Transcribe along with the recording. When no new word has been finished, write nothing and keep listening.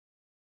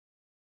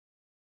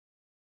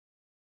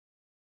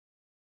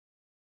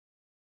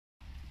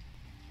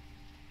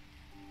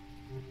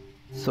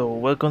So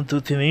welcome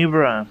to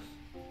Tenebra,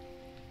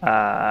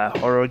 a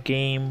horror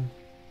game,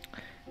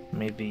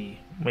 maybe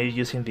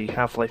using the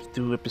Half-Life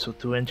 2 Episode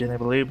 2 engine, I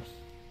believe.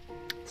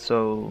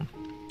 So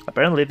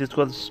apparently this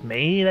was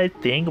made, I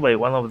think, by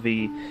one of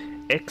the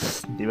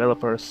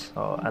ex-developers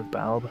at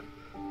Valve.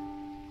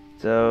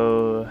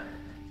 So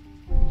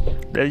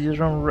let's just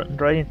run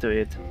right into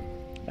it.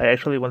 I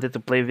actually wanted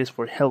to play this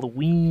for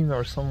Halloween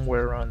or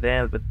somewhere around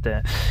that, but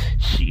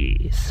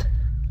jeez.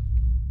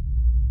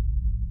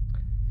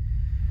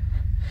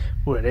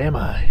 Where am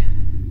I?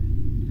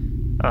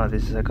 Oh,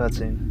 this is a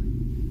cutscene.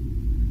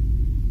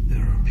 There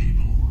are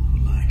people who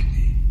like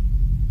me,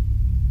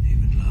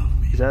 even love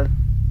me, Is that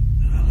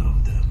and I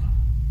love them,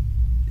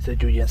 you,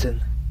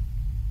 Jensen?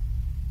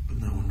 but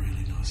no one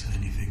really knows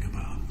anything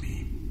about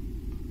me,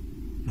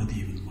 not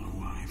even my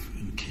wife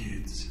and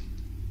kids.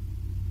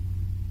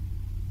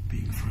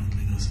 Being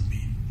friendly doesn't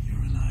mean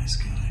you're a nice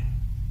guy.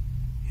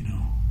 You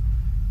know,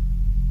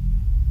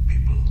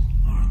 people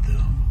are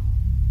dumb,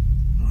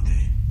 or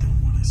they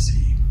don't want to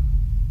see.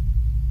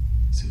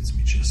 Suits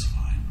me just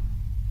fine.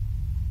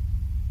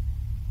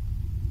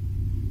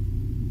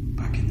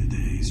 Back in the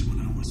days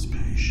when I was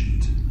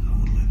patient, I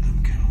would let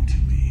them come to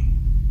me.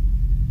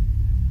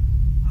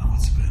 I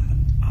would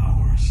spend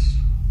hours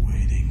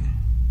waiting,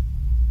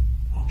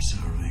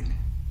 observing.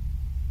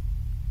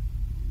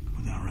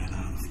 But I ran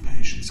out of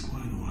patience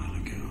quite a while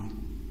ago.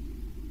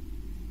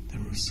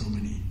 There were so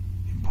many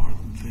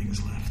important things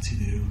left to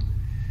do,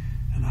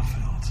 and I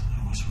felt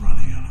I was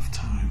running out of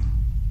time.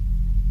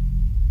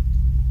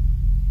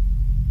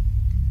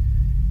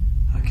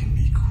 I can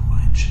be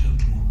quite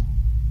gentle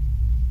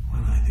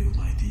when I do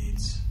my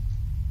deeds,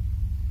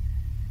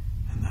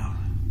 and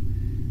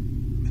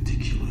I'm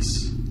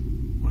meticulous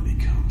when it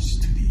comes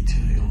to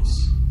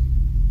details.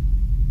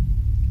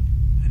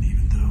 And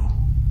even though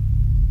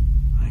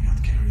I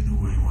got carried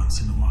away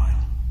once in a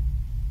while,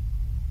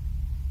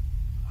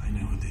 I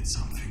never did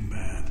something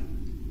bad.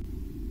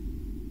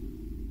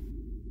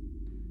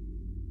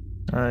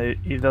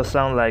 It does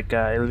sound like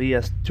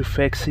Elias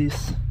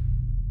Tufexis,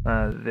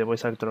 the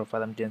voice actor of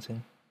Adam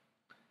Jensen.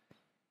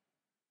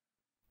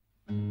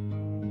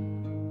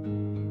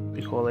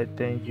 Behold, I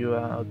thank you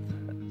out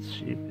as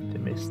sheep in the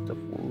midst of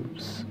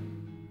wolves.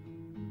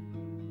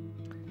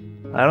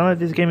 I don't know if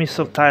this game is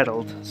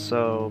subtitled,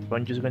 so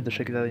I'm just going to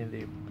check it out in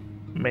the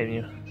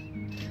menu.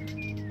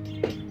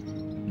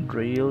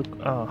 Real.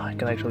 Oh, I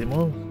can actually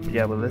move.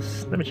 Yeah, but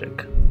let me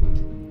check.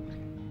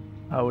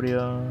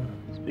 Audio,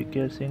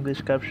 speakers,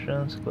 English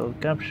captions, closed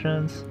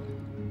captions.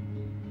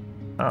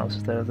 Oh,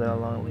 subtitles are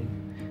long link.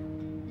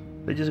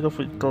 They just go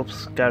for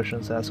closed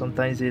captions.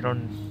 Sometimes they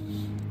don't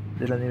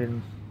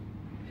even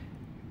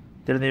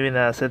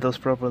set those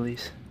properly.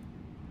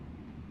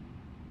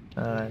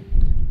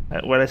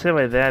 What I say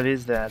by that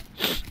is that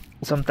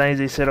sometimes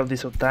they set up the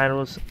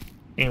subtitles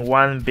in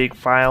one big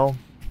file,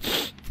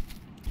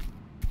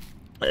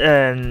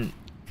 and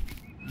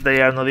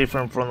they are no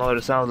different from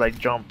other sounds like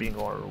jumping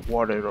or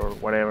water or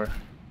whatever.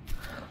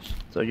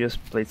 So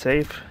just play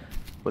safe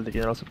with the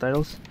general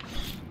subtitles.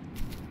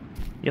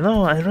 You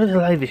know, I really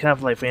like the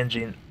Half-Life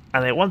engine,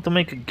 and I want to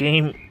make a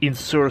game in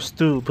Source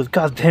 2, but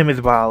god damn it,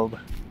 Valve.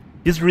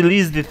 Just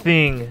release the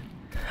thing.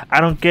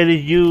 I don't care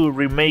if you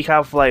remake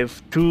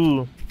Half-Life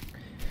 2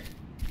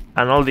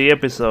 and all the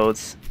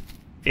episodes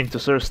into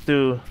Source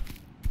 2.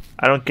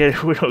 I don't care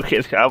if we don't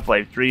get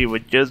Half-Life 3,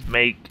 but just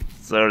make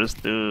Source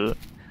 2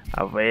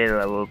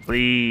 available,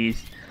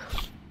 please.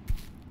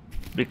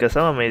 Because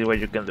I'm amazed what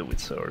you can do with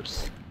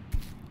Source.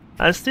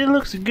 And it still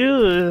looks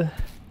good.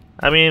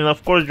 I mean,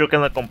 of course, you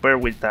cannot compare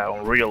with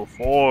Unreal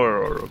 4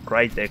 or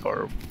Crytek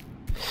or...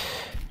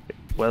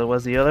 what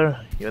was the other?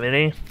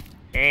 Unity?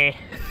 Eh.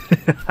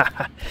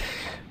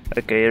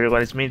 Okay,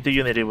 everyone is mean to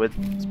Unity, but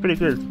it's pretty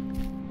good.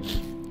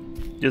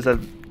 Just that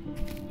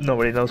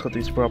nobody knows how to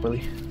use it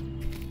properly.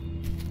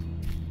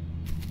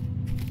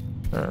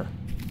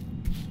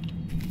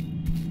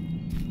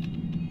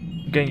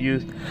 You can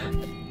use...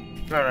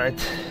 Alright.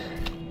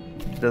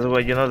 That's why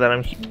you know that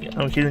I'm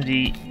hitting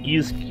the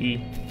use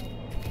key.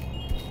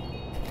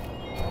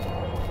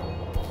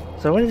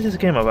 So what is this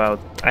game about?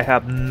 I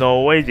have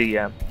no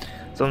idea.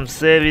 Some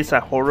say it's a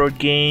horror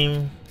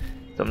game.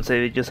 Some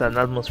say it's just an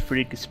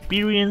atmospheric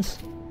experience.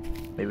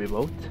 Maybe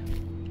both.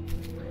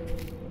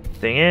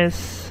 Thing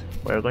is,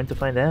 we're going to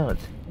find out.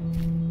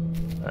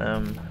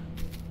 I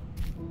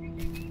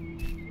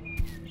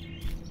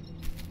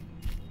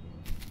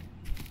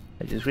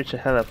just wish I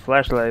had a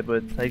flashlight,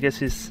 but I guess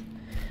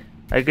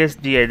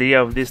the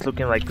idea of this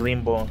looking like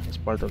Limbo is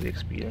part of the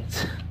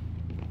experience.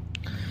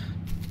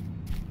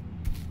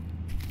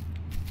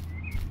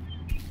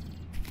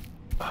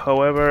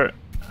 However,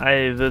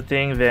 I do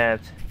think that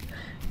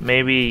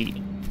maybe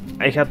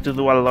I have to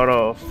do a lot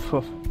of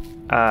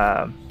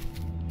I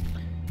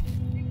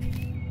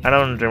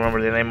don't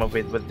remember the name of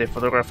it, but the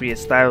photography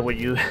style where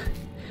you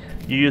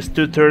use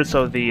 2/3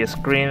 of the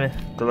screen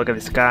to look at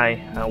the sky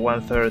and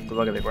 1/3 to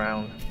look at the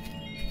ground.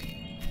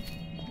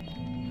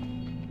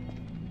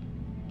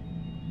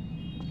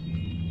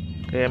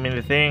 Okay, I'm in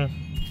the thing.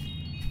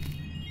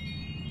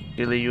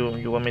 Luckily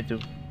you want me to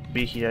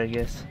be here, I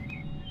guess.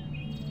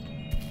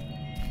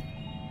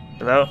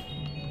 Hello?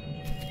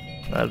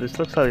 This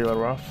looks a little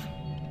rough.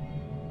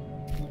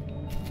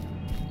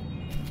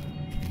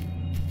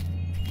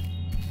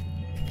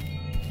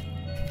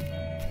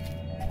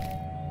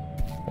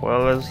 Well,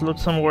 let's look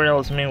somewhere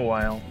else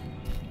meanwhile.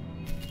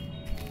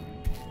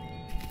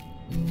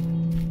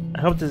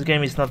 I hope this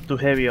game is not too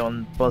heavy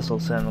on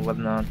puzzles and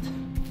whatnot.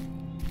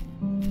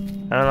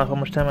 I don't know how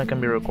much time I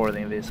can be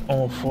recording this,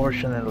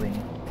 unfortunately.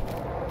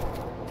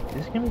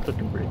 This game is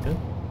looking pretty good.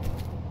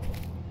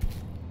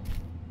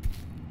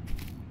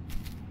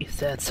 Is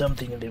that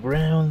something in the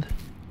ground?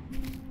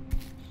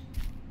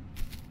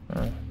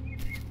 Can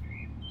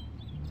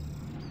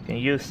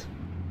use.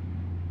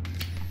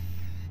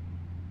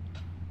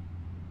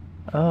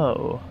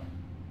 Oh.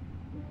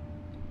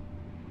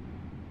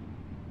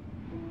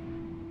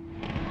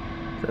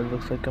 That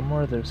looks like a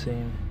murder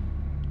scene.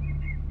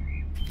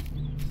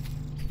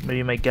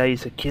 Maybe my guy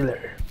is a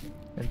killer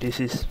and this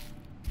is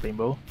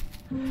Rainbow.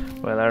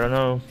 Well, I don't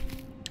know.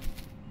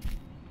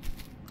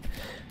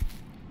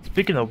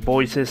 Speaking of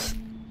voices,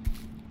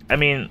 I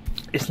mean,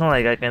 it's not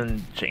like I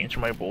can change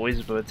my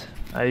voice, but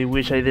I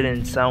wish I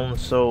didn't sound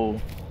so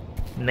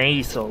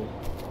nasal.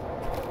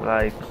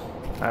 Like,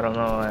 I don't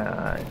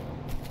know,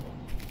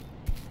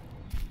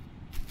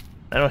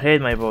 I don't hate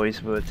my voice,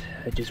 but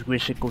I just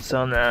wish it could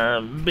sound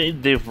a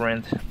bit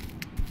different.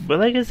 But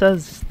I guess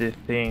that's the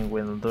thing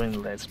when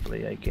doing Let's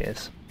Play, I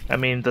guess. I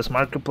mean, does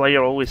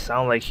Markiplier always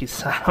sound like he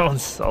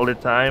sounds all the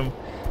time?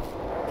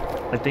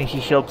 I think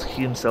he helps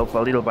himself a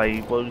little by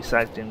voice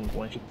acting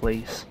when he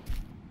plays.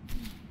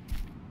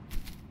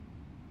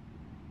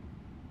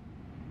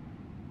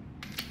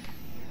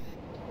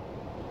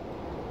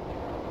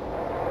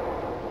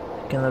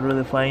 Cannot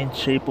really find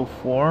shape or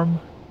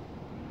form.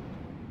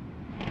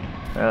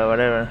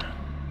 Whatever.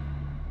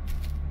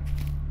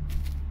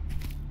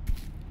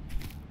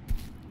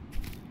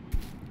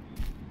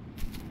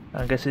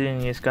 I'm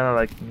guessing it's kind of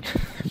like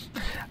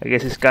I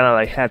guess it's kind of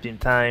like happening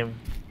time.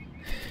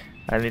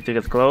 I need to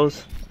get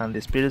close, and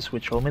the spirits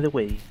will show me the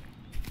way.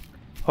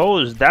 How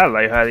is that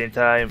like hiding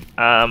time?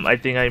 I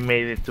think I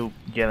made it to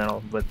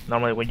general, but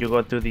normally when you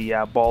go to the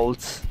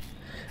vaults,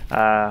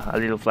 a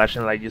little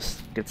flashing light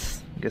just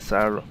gets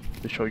out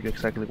to show you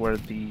exactly where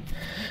the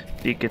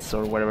tickets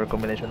or whatever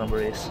combination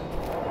number is.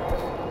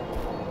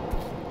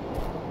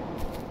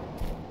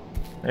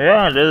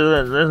 Yeah,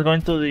 let's go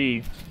into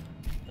the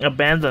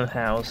abandoned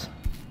house.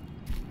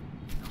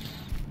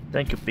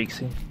 Thank you,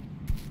 Pixie.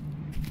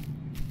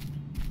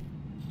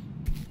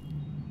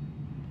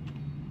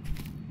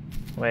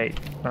 Wait,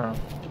 oh,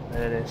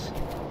 there it is.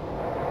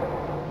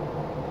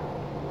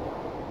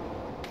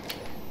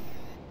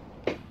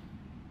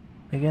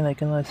 Again, I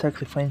cannot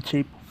exactly find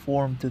shape or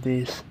form to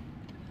this.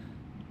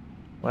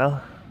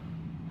 Well,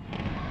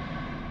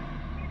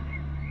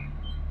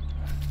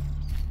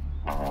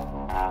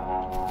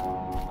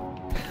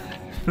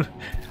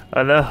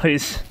 oh no,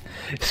 his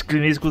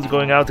Clint Eastwood's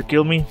going out to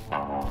kill me.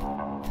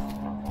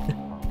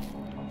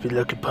 You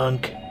lucky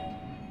punk.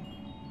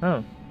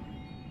 Oh.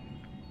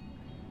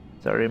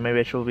 Sorry, maybe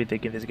I should be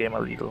taking this game a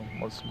little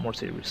more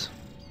serious.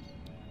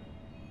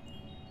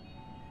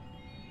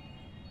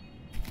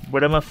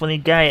 But I'm a funny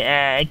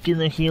guy, I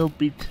cannot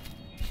help it.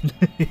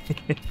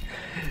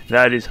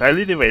 That is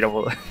highly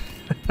debatable.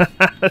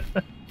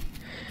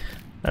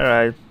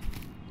 Alright,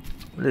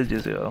 let's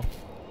just go.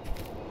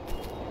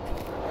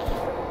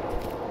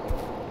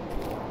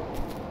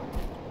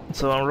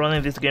 So I'm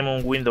running this game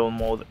on window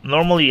mode.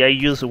 Normally I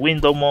use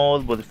window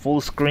mode but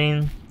full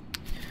screen,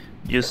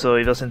 just so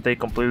it doesn't take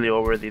completely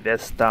over the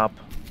desktop,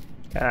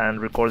 and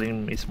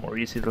recording is more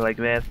easy like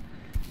that.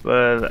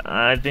 But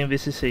I think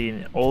this is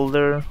an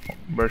older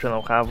version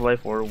of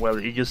Half-Life, or well,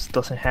 it just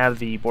doesn't have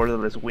the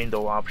borderless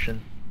window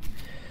option.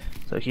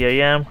 So here I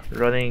am,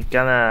 running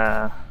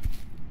kinda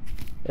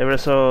ever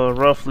so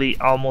roughly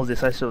almost the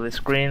size of the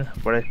screen,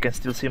 but I can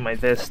still see my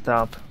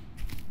desktop.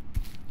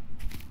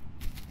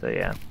 So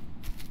yeah.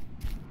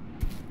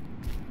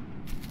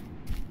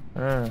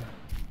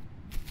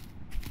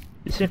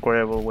 It's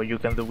incredible what you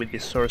can do with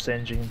this Source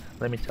engine,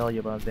 let me tell you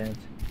about that.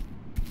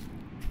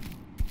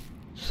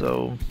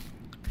 So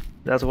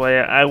that's why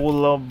I would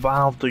love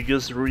Valve to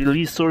just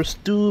release Source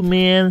 2,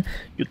 man.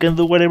 You can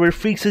do whatever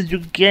fixes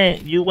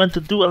you want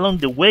to do along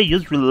the way,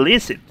 just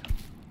release it.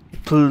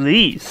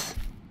 Please.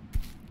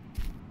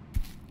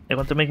 I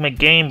want to make my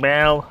game,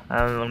 Val,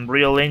 and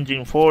Unreal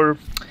Engine 4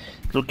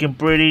 looking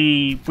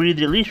pretty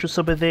delicious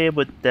over there,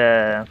 but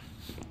I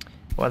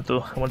want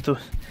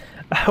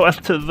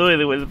to do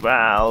it with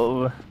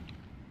Valve.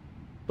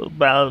 But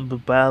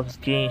Valve's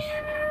game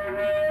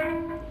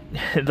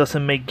it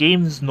doesn't make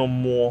games no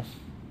more.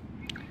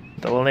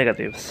 Double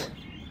negatives.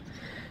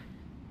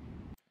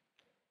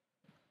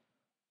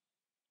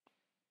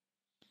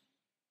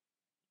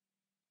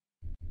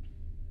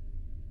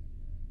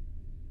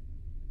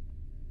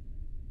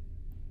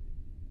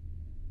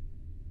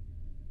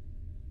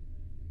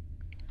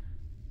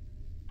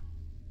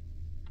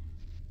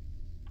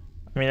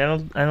 I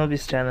mean, I know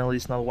this channel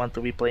is not one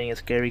to be playing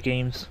scary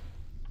games,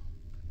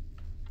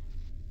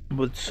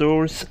 But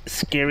Source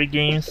scary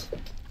games,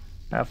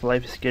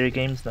 Half-Life scary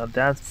games, now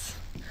that's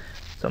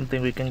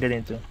something we can get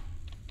into.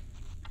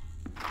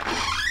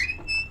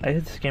 I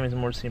guess this game is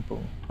more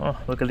simple. Oh,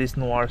 look at this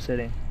noir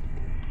setting.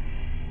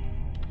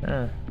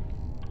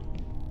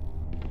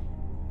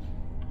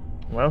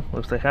 Well,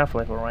 looks like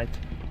Half-Life, alright.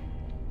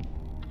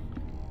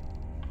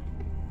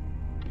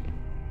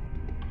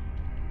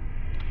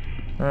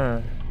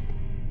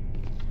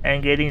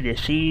 And getting the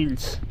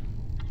shields.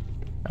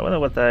 I wonder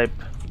what type.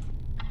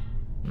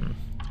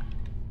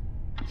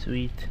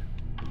 Sweet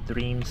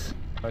dreams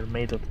are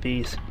made of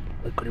these.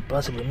 What could it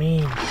possibly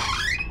mean?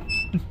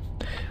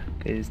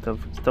 Okay,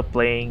 stop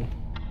playing.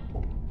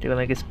 You're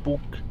gonna get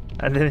spooked,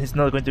 and then it's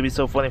not going to be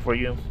so funny for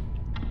you.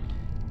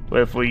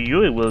 Well, for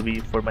you it will be.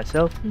 For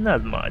myself,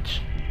 not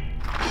much.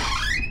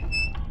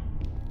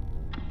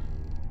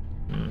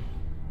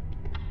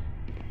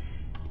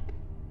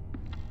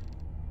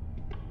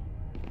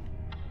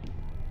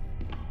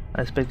 I'm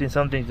expecting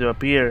something to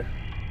appear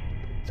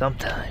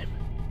sometime.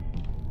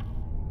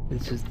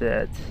 It's just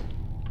that.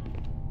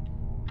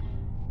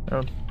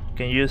 Oh,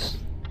 can use.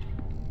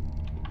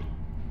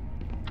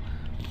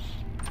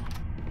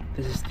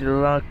 This is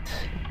still locked.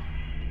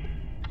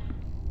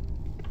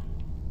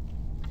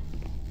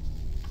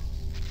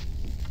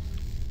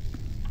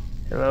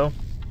 Hello?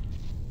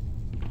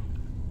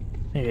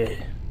 Yeah.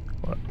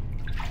 What?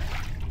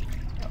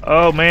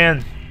 Oh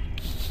man!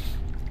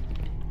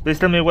 Please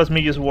tell me it was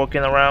me just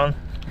walking around.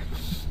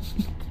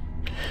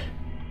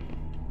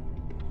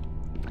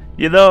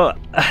 You know,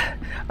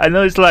 I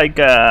know it's like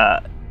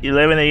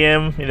 11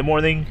 AM in the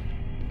morning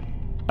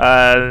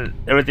and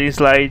everything is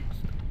light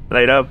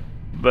up,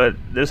 but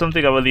there's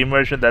something about the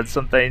immersion that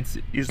sometimes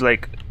is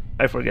like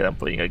I forget I'm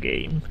playing a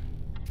game.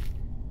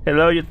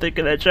 Hello, you're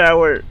taking a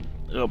shower.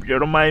 Hope you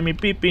don't mind me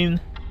peeping.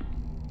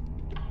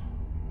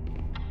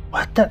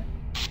 What the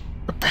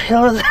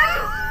hell is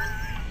that?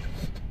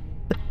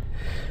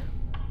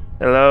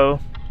 Hello?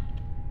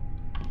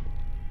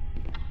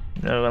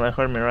 You're gonna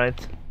hurt me,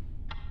 right?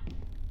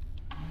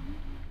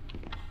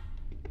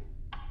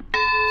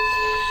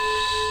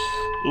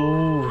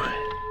 Ooh,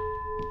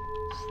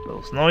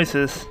 those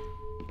noises.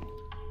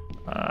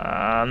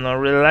 I'm not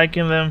really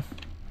liking them.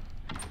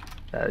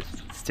 That's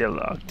still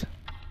locked.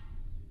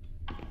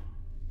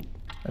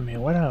 I mean,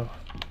 what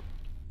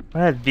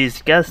a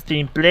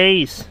disgusting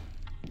place.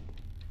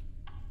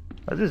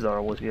 Oh, this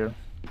door was here.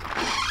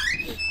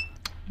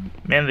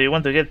 Man, do you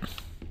want to get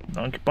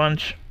donkey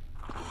punch?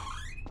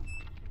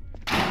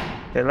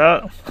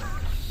 Hello?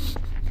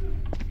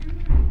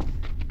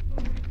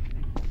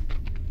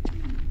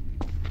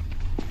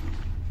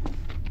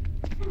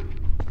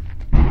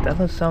 That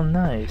does sound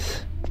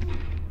nice.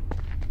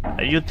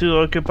 Are you two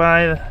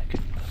occupied? I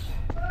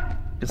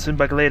can swim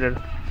back later.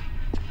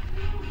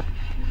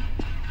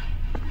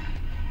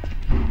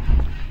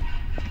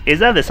 Is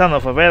that the sound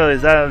of a bell?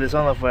 Is that the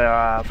sound of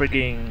a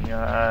freaking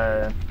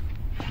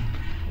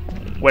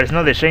well, it's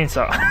not the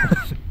chainsaw.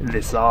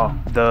 The saw.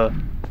 The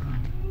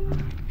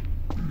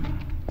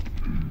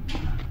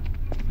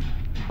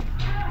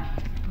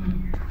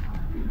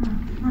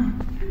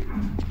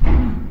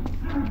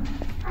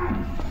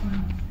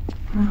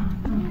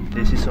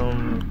this is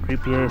some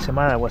creepy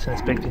ASMR I wasn't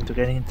expecting to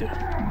get into,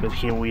 but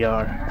here we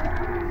are.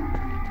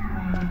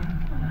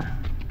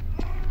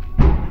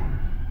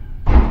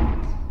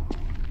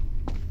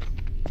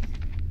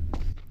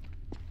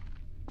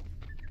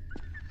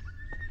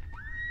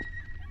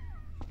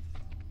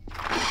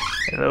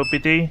 Hello,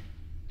 PT.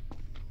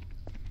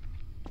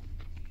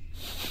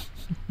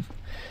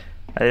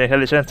 I didn't have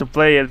the chance to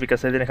play it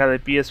because I didn't have a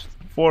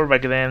PS4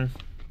 back then.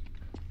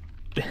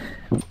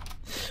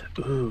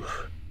 Ooh.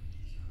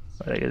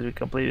 But I guess we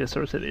can play the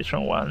Source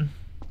Edition one.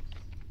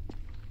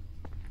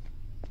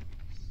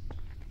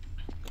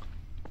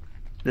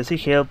 Does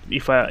it help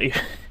if I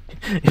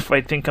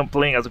think I'm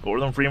playing as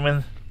Gordon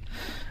Freeman?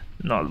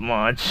 Not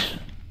much.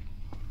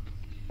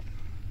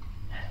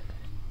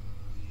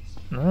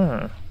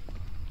 No.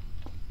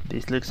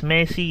 This looks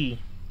messy.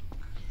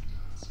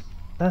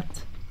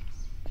 What?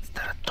 Is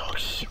that a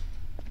doggy?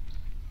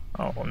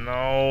 Oh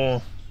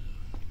no.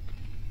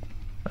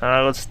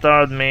 Let's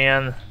start,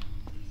 man.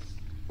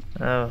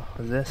 Oh,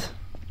 what's this?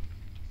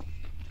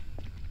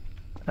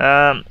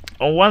 On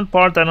one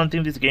part, I don't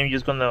think this game is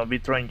just gonna be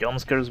throwing jump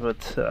scares,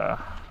 but I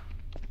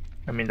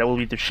mean that will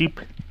be too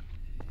cheap.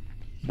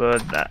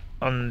 But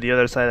on the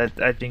other side,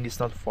 I think it's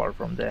not far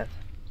from that.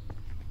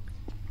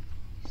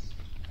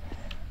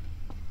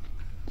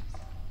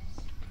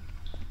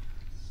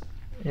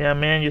 Yeah,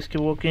 man, just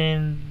keep walking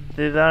in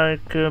the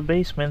dark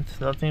basement.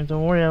 Nothing to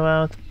worry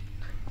about.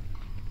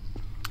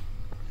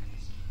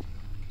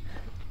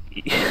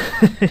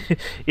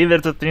 Either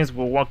two things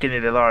were walking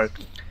in the dark.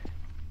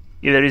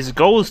 Either it's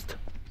ghost,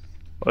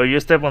 or you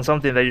step on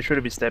something that you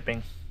shouldn't be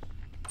stepping.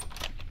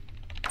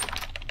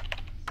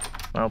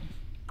 Well,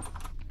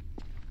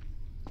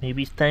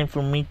 maybe it's time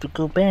for me to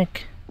go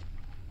back.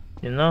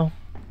 You know,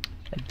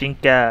 I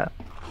think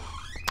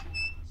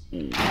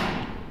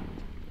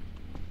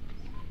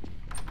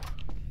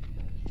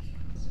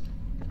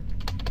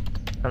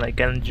and I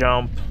can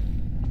jump.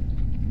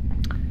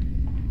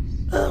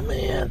 Oh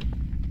man.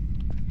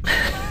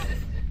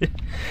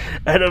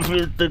 I don't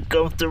feel too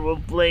comfortable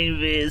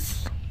playing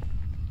this.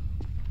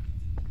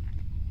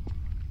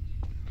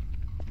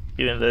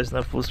 Even though it's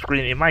not full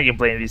screen, imagine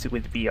playing this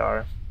with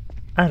VR.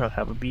 I don't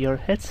have a VR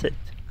headset.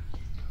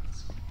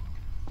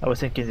 I was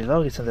thinking the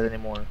dog isn't there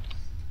anymore.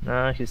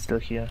 No, he's still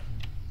here.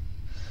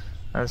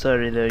 I'm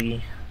sorry,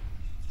 doggy.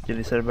 You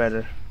deserve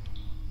better.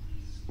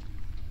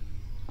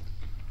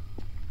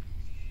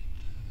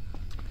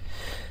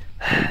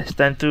 It's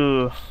time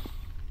to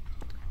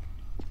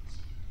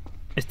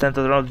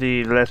drop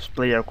the Let's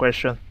Player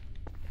question.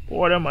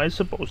 What am I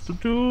supposed to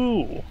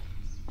do?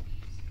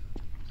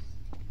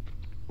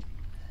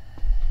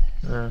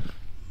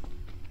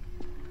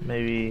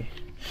 Maybe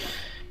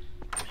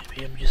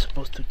I'm just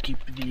supposed to keep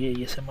the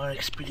ASMR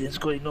experience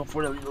going on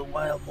for a little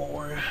while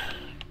more.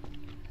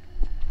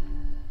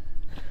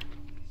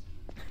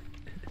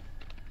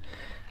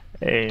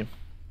 Hey,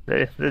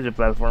 there's the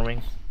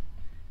platforming.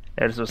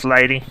 There's the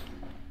sliding.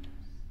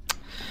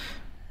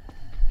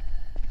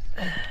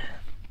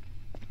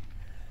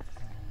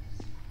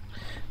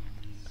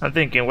 I'm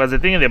thinking, was the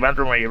thing in the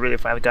bathroom where you really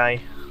fat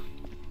guy?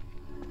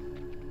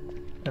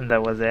 And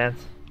that was it.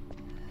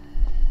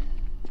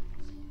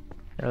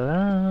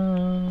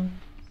 Hello?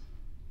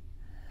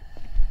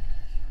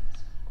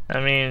 I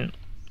mean,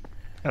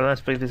 I don't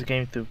expect this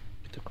game to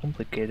be too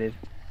complicated.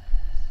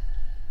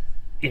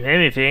 If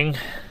anything.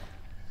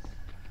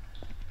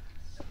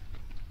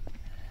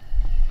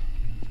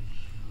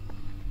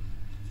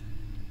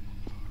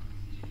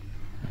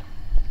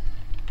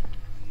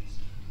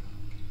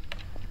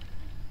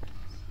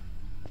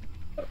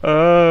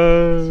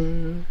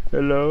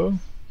 Hello?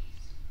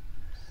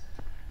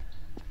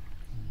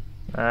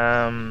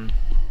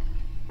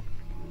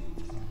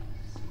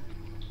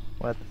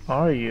 What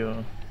are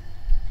you?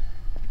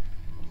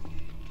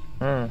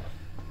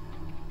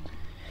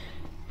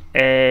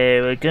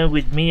 Well, come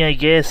with me, I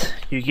guess.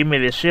 You give me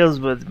the shields,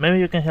 but maybe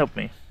you can help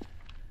me.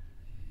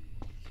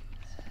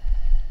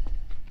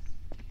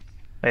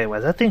 Wait,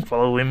 was that thing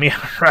following me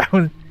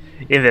around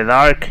in the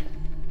dark?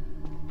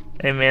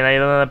 Hey man, I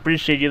don't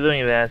appreciate you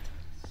doing that.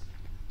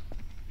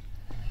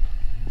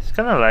 It's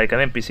kinda like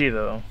an NPC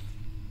though.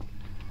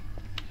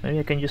 Maybe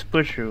I can just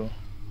push you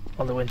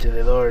all the way to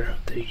the door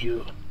until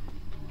you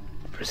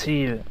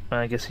proceed.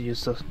 I guess you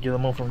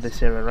don't move from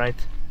this area, right?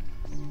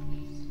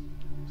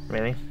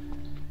 Really?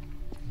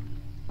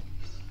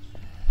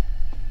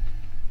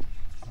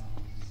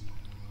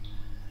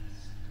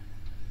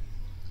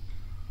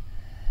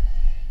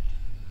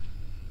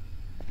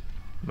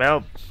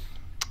 Well,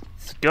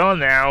 let's go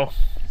now.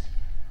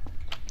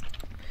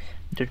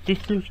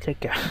 This looks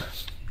like a...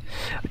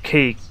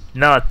 Okay,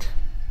 not.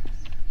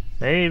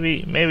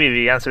 Maybe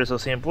the answer is so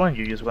simple and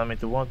you just want me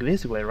to walk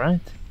this way,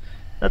 right?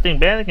 Nothing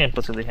bad can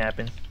possibly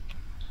happen.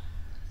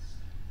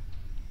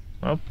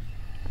 Nope.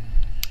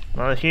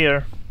 Not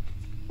here.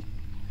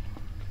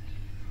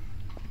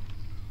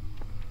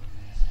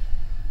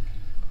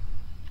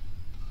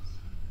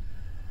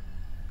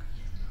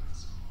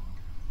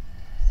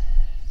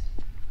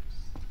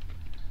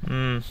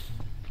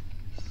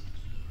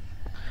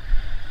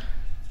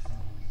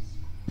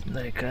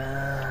 Like,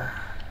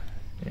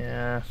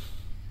 yeah.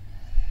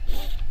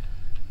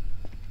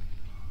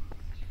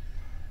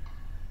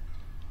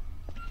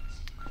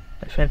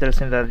 I find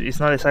interesting that it's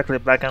not exactly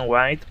black and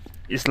white.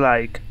 It's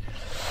like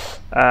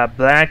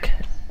black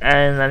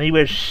and an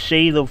even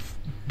shade of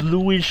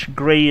bluish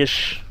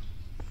grayish.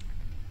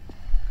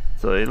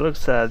 So it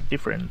looks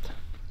different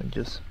than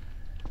just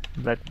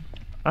black.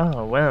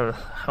 Oh well,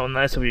 how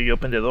nice of you! You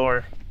opened the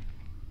door.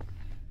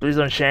 Please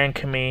don't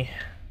shank me.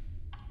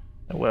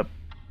 Well,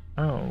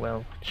 oh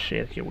well,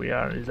 shit. Here we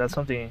are. Is that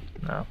something?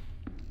 No.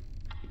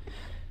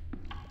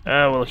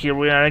 Well, here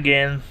we are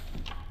again.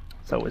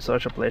 It's always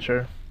such a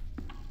pleasure.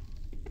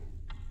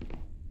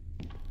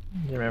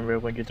 You remember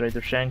when you tried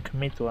to shank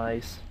me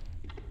twice?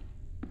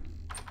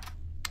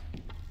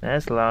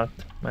 That's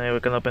locked. Maybe we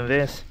can open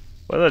this.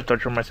 Why do I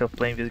torture myself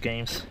playing these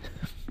games?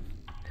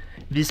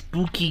 These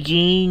spooky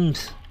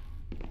games!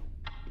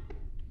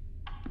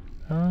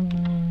 Oh.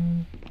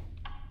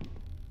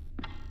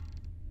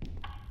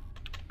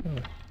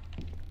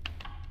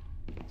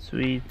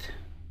 Sweet.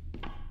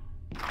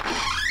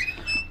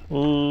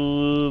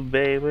 Ooh,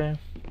 baby.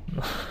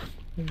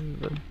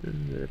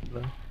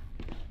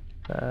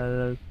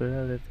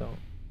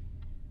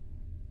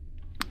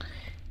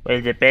 Well,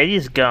 the bed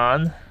is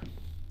gone.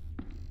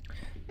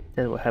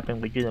 That's what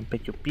happened when you don't pay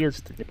your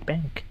bills to the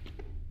bank.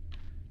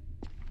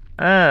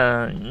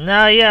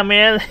 No, yeah,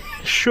 man.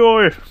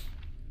 Sure.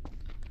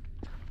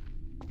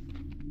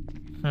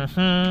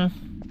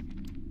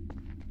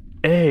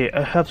 Hey,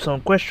 I have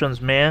some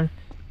questions, man.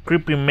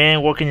 Creepy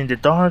man walking in the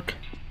dark.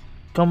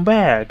 Come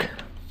back.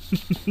 The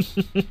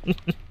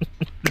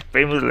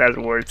famous last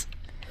words.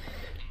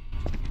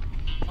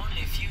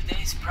 Only a few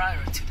days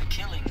prior to the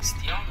killings,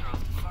 the owner of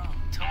the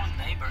farm told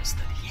neighbors neighbors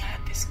that he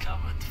had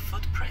discovered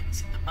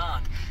footprints in the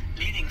mud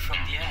leading from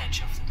the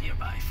edge of the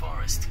nearby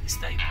forest to the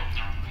stable,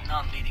 but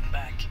none leading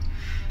back.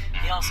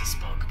 He also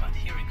spoke about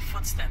hearing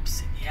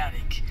footsteps in the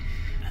attic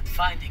and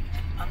finding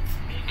an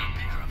unfamiliar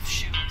pair of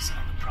shoes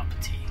on the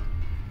property.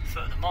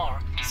 Furthermore,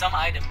 some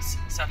items,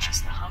 such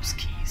as the house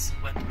keys,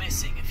 went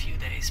missing a few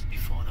days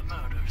before the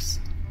murders.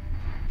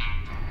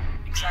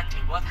 Exactly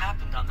what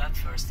happened on that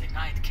Thursday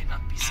night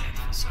cannot be said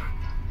for certain.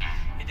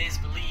 It is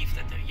believed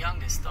that their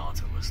youngest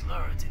daughter was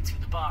lured into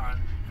the barn,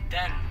 and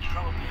then,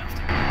 probably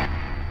after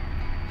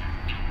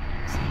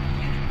the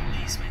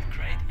police made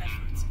great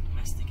efforts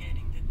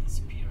investigating the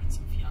disappearance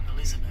of young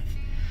Elizabeth.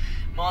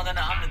 More than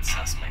 100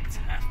 suspects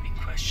have been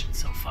questioned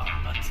so far,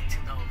 but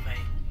to no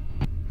avail.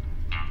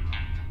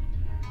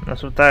 No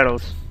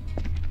subtitles.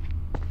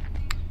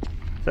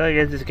 So I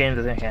guess this game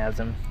doesn't have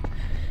them.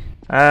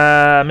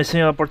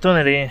 Missing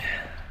opportunity.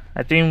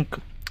 I think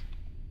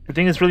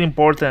it's really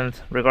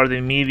important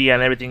regarding media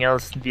and everything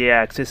else, the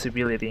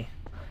accessibility.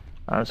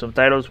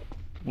 Subtitles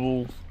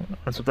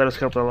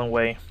help a long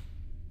way.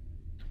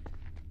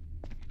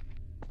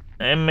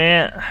 Hey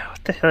man,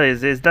 what the hell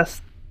is this?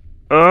 That's...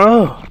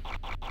 Oh!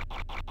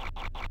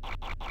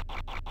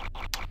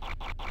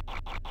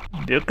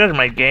 Do you catch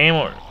my game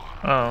or...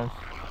 Oh.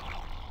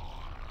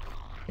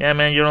 Yeah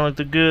man, you don't look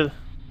too good.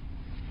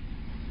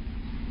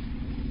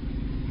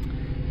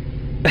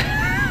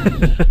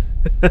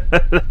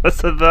 That's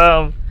so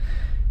dumb.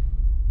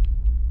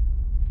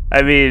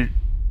 I mean...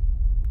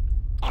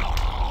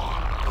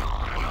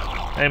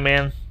 Hey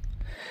man.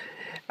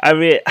 I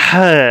mean...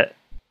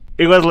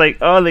 It was like,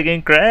 oh, the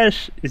game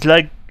crashed. It's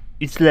like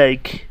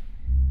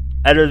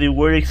out of the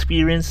word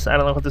experience. I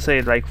don't know how to say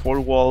it, like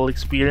 4-wall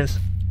experience.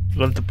 I'm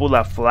going to pull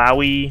a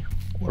Flowey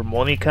or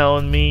Monica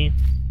on me.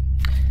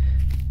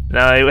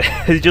 No,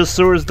 it's just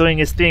Source doing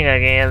his thing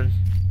again.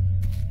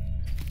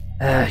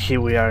 Here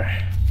we are.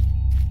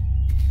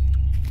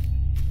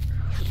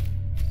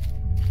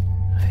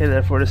 Hey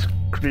there, forest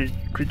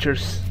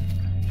creatures.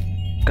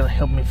 Gonna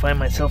help me find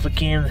myself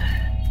again.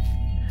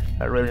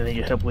 I really need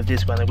your help with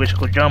this one. I wish I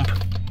could jump.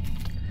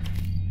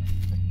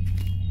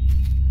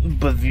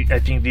 But I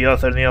think the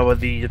author knew about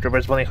the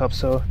reverse bunny hop,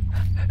 so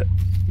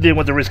didn't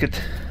want to risk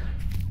it.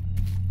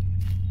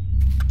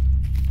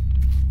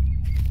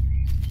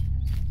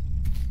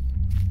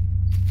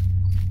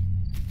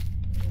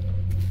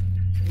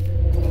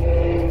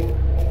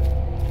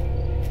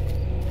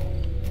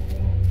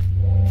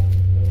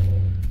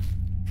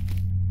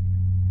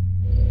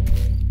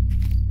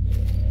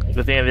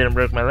 Good thing I didn't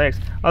break my legs.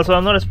 Also,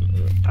 I'm not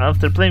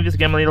after playing this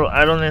game a little.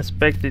 I don't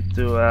expect it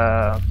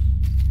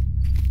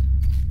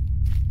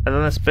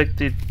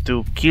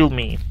to kill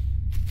me.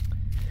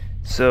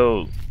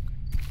 So,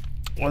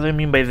 what do I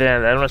mean by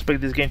that? I don't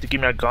expect this game to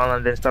give me a gun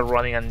and then start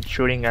running and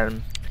shooting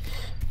and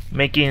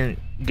making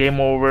game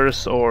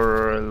overs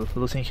or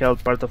losing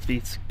health part of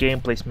these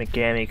gameplay's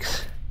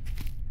mechanics.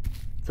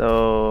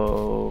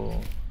 So,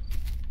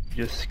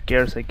 just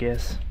scares, I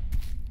guess.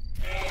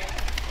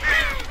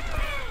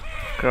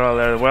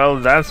 Crawler, well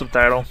done,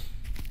 subtitle.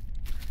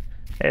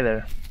 Hey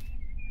there.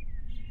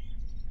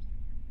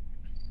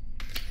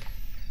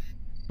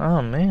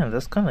 Oh man,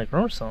 that's kinda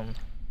gruesome.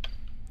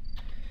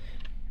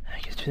 I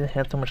guess you didn't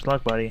have too much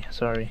luck, buddy.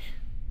 Sorry.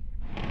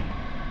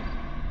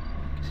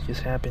 It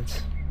just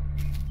happens.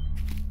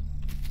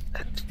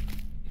 Let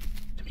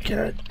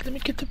me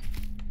get the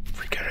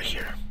freak out of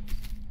here.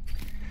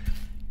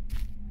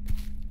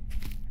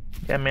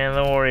 Yeah man,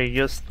 don't worry,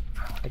 just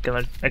I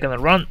cannot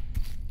run.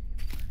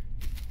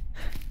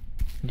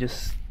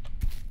 Just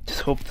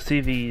hope to see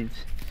the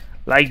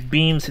light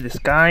beams in the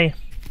sky.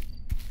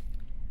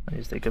 I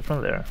just take it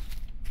from there.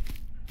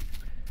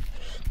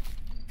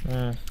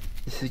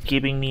 This is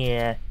giving me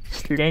a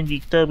Slender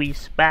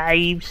Toby's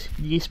vibes.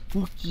 The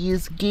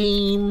spookiest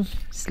game.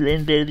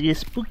 Slender, the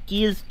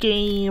spookiest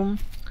game.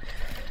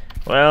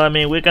 Well, I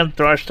mean, we can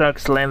trash talk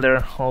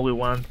Slender all we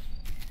want.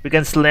 We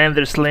can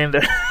Slender.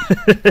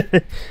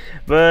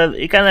 But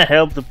it kinda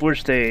helped to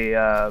push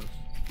the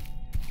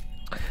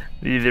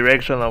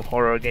direction of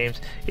horror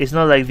games. It's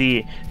not like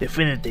the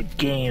definitive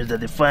games that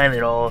define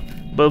it all,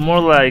 but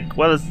more like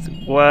what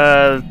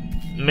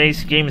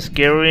makes games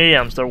scary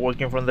and start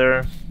working from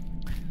there.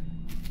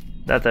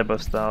 That type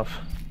of stuff.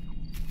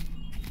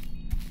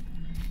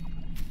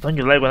 Don't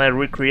you like when I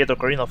recreate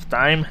Ocarina of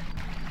Time?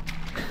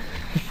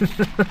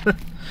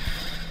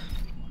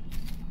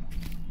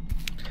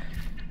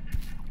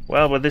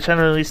 Well, but the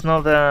channel is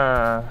not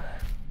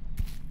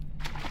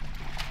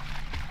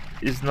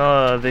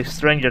the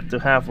stranger to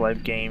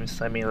Half-Life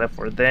games. I mean, Left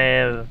 4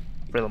 Dead,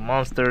 Little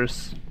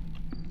Monsters.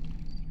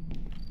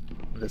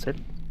 That's it.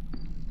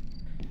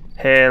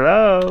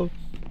 Hello.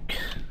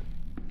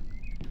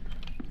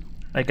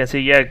 I can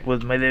see Jack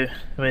with my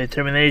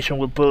determination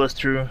will pull us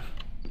through.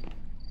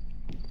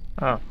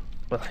 Oh,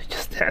 well,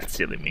 just that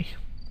silly me.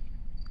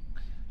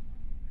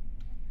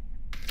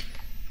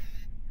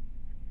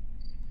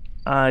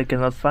 I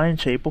cannot find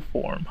shape or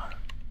form,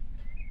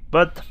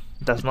 but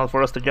that's not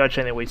for us to judge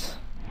anyways.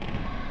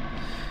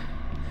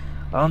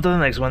 On to the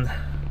next one.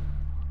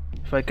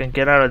 If I can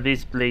get out of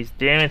this place,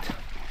 damn it.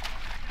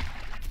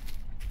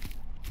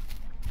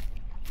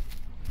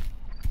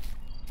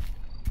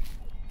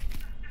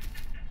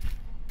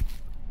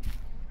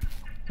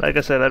 Like I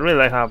said, I really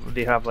like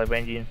the Half-Life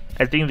engine.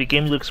 I think the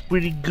game looks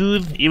pretty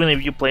good, even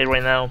if you play it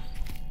right now.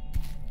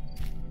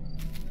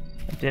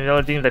 I think the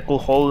only thing that could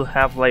hold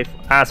Half-Life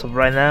as of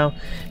right now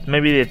is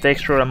maybe the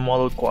texture and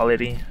model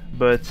quality,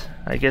 but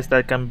I guess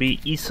that can be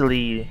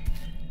easily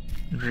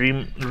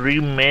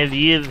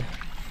remedied,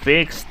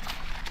 fixed.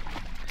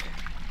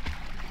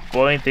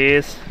 Point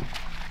is,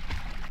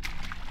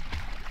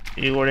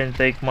 it wouldn't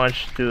take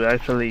much to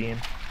actually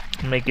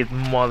make it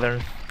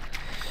modern.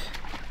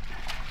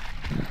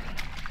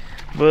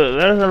 But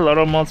there's a lot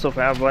of mods of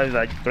Half-Life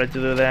that try to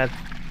do that,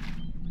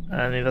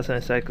 and it doesn't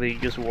exactly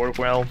just work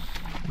well.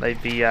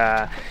 Like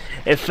the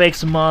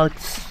effects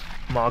mods,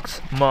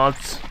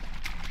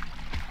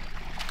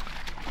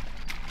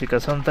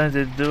 because sometimes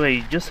they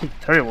do just a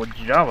terrible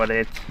job at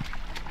it.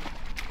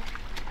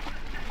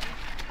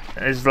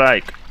 It's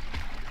like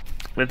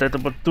they try to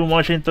put too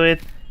much into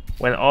it,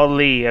 when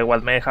only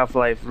what made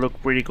Half-Life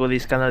look pretty good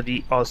is kind of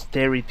the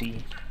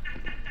austerity.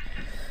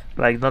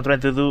 Like not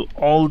trying to do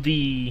all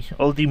the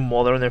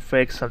modern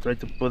effects and try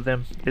to put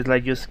them. It's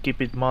like just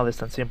keep it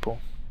modest and simple.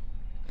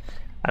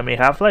 I mean,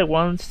 Half-Life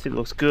 1 still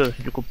looks good.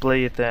 You could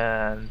play it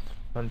and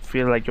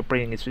feel like you're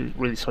playing a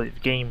really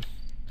solid game,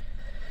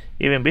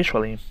 even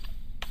visually.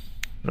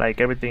 Like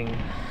everything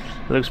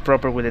looks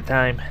proper with the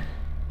time.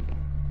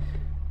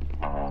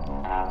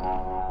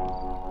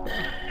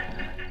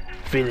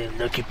 Feeling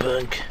lucky,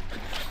 punk.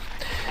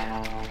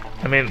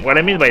 I mean, what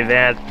I mean by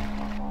that,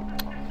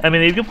 I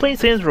mean, if you play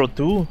Saints Row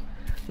 2,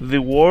 the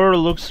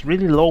world looks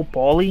really low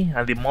poly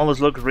and the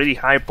models look really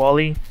high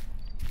poly,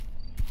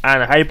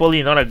 and high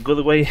poly not a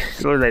good way.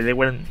 So like they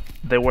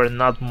were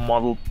not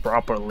modeled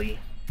properly.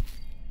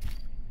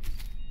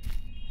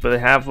 But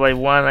Half-Life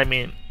 1, I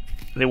mean,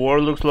 the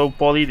world looks low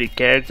poly, the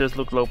characters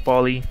look low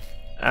poly,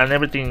 and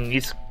everything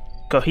is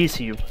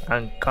cohesive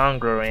and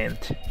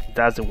congruent.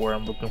 That's the word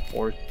I'm looking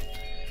for.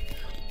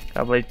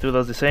 Half-Life 2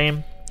 does the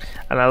same,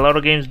 and a lot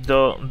of games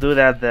do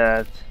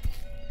that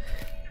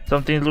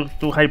something looks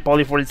too high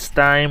poly for its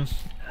time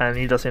and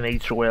it doesn't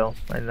age well,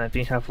 and I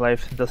think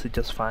Half-Life does it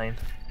just fine.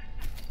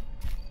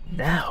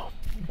 Now,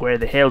 where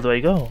the hell do I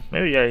go?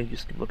 Maybe I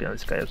just keep looking at the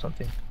sky or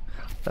something.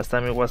 Last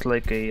time it was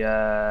like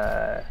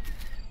a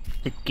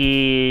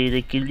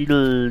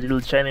little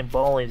shining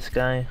ball in the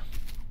sky.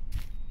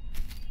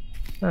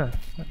 Huh.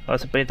 I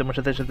wasn't paying too much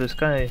attention to the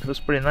sky. It looks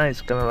pretty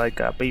nice, kind of like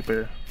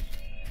paper.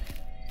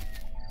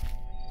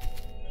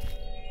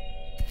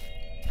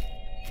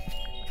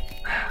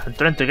 I'm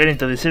trying to get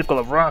into the circle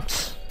of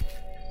rocks,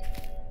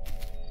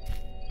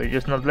 but you're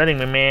just not letting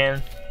me,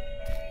 man.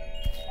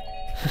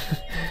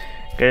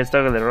 Get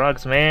stuck on the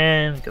rocks,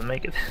 man. You can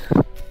make it.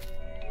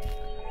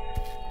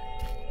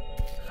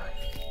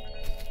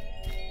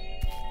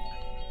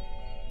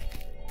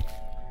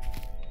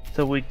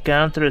 So will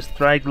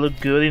Counter-Strike look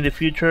good in the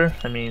future?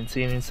 I mean,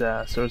 seeing it's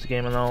a Source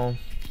game and all.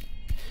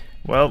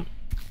 Well,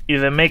 if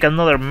they make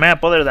another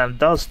map other than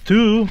Dust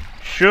 2,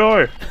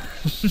 sure.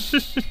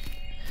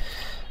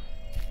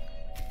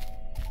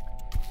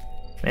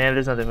 Man,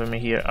 there's nothing for me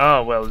here.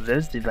 Oh well,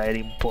 there's the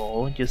lighting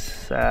pole.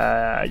 Just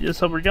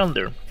over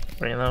yonder,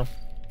 right now.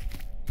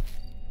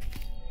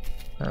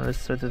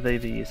 Let's try to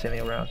take the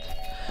scenic route.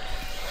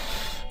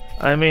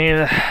 I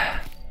mean,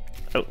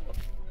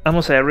 I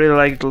must say I really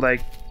like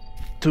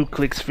 2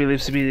 clicks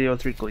Phillips video,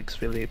 3 clicks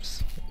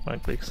Phillips,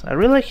 1 clicks. I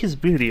really like his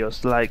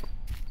videos. Like,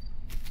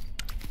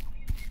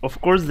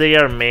 of course they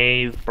are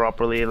made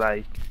properly.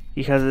 Like,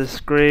 he has a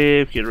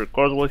script, he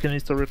records what he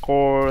needs to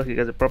record, he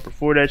has the proper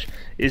footage.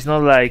 It's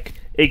not like,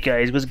 hey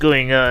guys, what's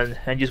going on?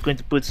 I'm just going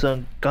to put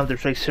some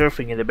Counter-Strike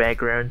surfing in the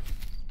background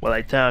while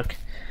I talk.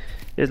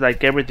 It's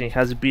like everything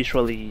has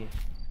visually,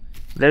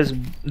 there's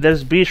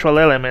visual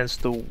elements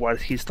to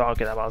what he's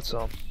talking about,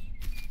 so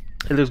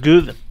it looks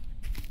good.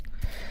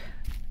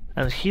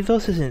 And he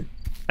does it,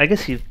 I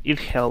guess it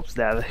helps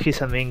that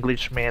he's an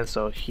Englishman,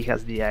 so he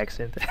has the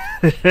accent.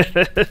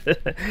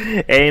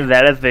 Ain't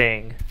that a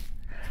thing?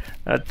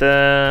 But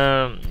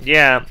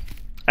yeah,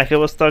 I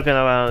was talking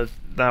about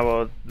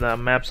the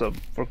maps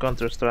for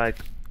Counter-Strike.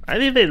 I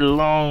did a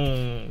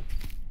long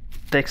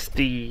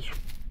texty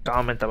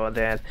comment about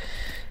that,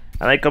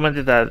 and I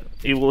commented that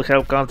it will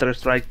help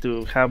Counter-Strike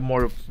to have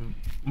more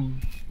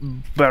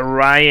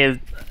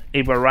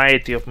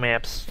variety of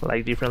maps,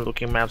 like different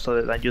looking maps,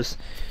 so that just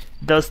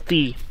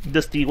Dusty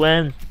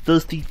 1,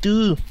 Dusty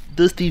 2,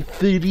 Dusty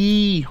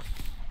 3,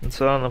 and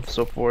so on and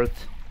so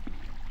forth.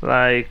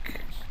 Like,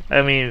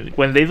 I mean,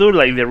 when they do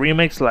like the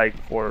remakes, like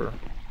for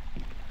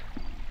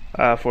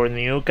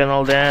Nuke and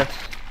all that,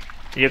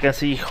 you can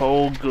see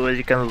how good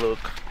it can look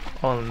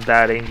on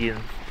that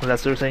engine. And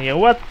that's what saying,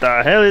 what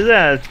the hell is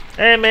that?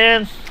 Hey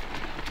man,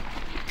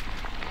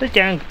 the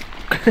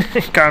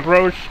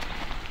cockroach.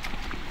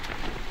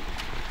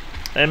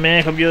 Hey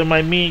man, hope you don't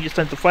mind me. Just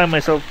trying to find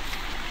myself,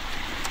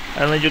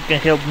 and then you can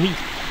help me.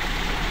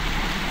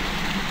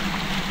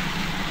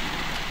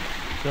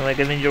 Like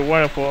a ninja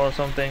waterfall or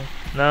something.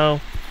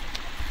 No.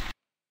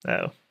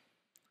 No.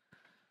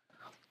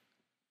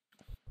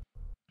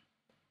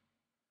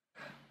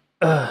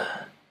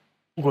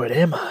 Where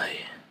am I?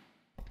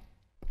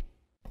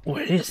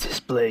 Where is this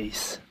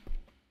place?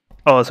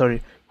 Oh,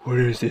 sorry.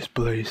 Where is this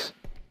place?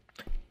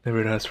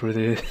 Never asked for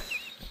this.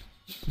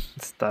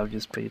 Stop,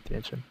 just pay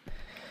attention.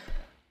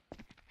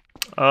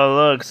 Oh,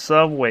 look,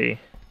 Subway.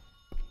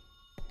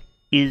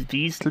 Is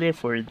this Left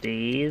 4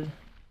 Dead?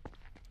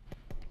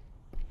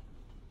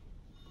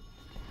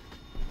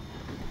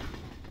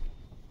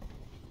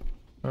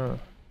 Huh.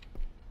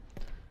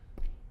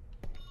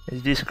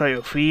 Is this Cry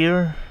of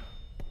Fear?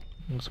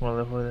 Looks more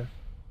Left 4 Dead.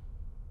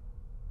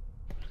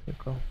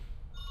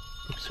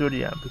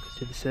 Absurdia, because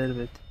you deserve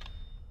it.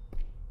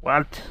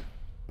 What?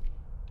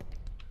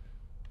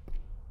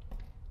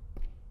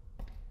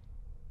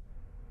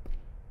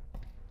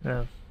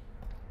 No.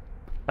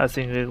 I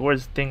think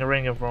where's the thing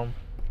ringing from?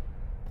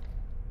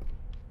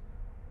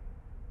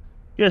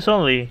 Yes,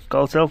 only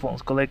call cell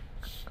phones. Collect.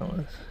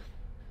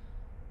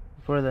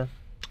 Further.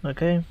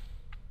 Okay.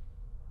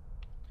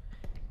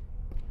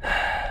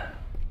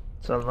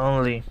 So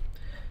lonely.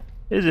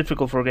 It's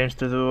difficult for games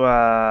to do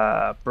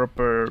a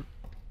proper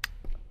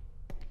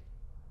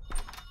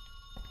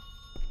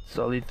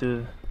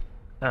solitude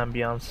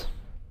ambience.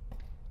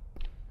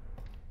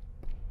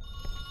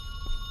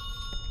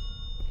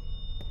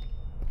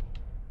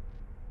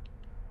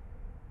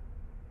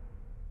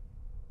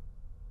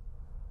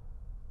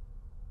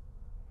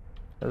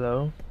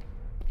 Hello?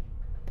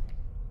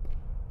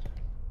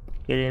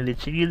 Getting the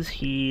chills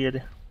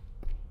here.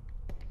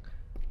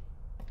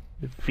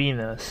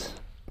 Venus.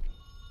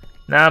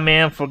 Nah,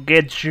 man,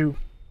 forget you.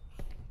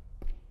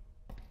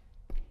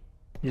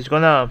 He's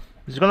gonna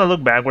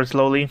look backwards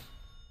slowly.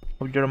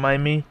 Hope you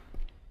remind me.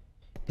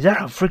 Is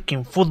that a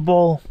freaking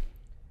football?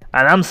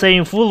 And I'm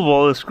saying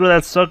football. Screw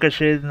that soccer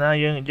shit. Nah,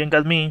 you ain't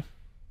got me.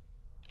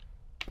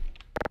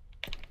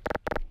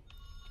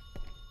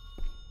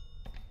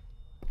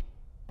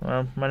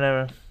 Well,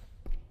 whatever.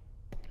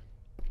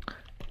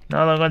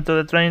 Now I'm going to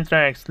the train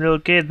tracks. Little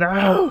kid,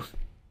 no!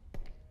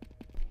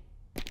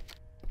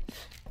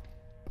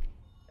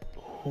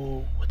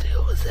 Oh, what the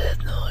hell was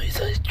that noise?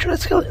 I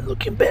just got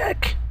looking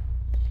back.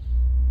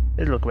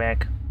 Let's look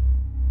back.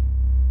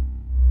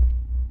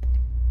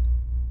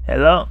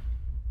 Hello?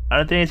 I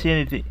don't think I see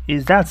anything.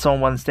 Is that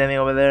someone standing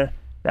over there?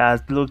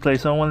 That looks like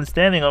someone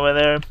standing over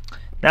there.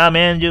 Nah,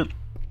 man, you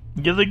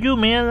do you,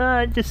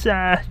 man. Just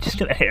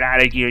gonna head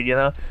out of here, you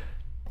know.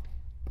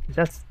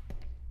 That's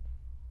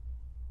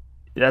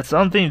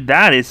something.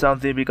 That is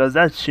something, because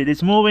that shit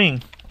is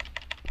moving.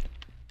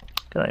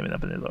 Can't even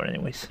open the door,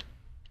 anyways.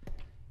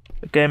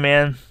 Okay,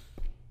 man.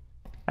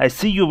 I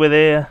see you over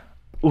there.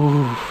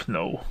 Ooh,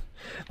 no.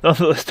 Don't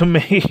do this to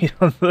me.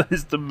 Don't do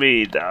this to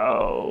me.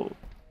 No.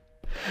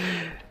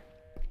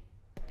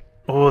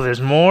 Oh,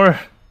 there's more?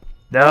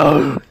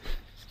 No.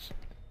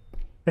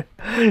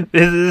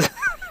 This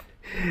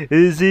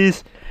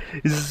is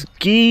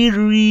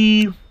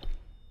scary.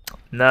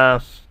 Nah.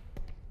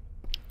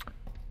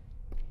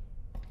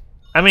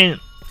 I mean,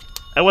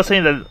 I was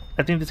saying that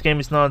I think this game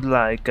is not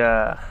like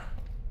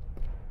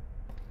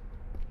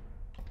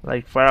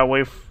far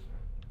away.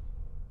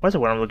 What's the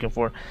word I'm looking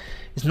for?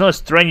 It's not a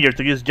stranger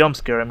to use jump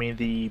scare. I mean,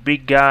 the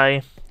big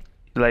guy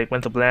like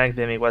went to blank,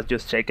 then he was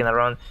just shaking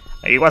around.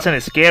 It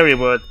wasn't scary,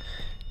 but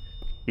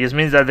it just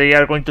means that they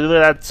are going to do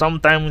that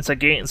sometime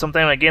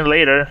again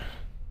later.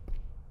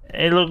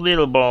 Hey, look,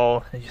 little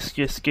ball.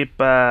 Just keep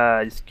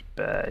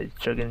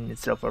chugging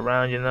itself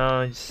around, you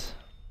know.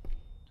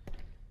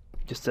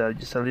 Just a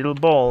little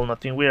ball,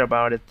 nothing weird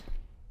about it.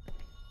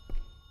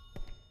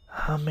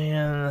 Oh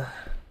man,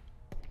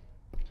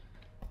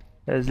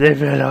 let's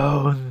leave it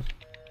alone.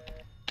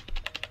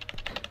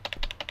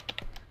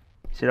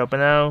 Is it open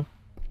now?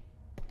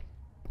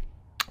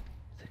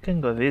 I can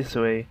go this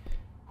way.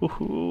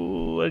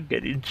 Ooh, I'm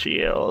getting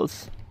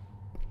chills.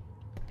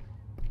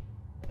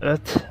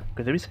 But I'm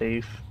going to be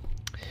safe.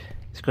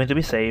 It's going to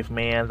be safe,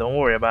 man. Don't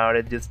worry about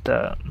it. Just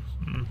the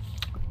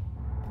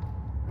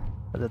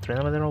train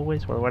over there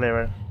always, or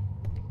whatever.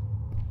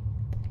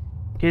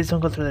 Kids,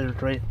 don't go through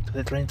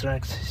the train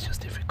tracks. It's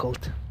just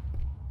difficult.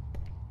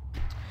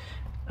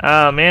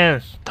 Ah,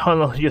 man,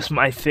 don't use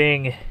my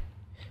thing.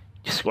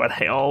 Just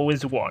what I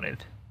always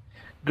wanted.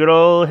 Good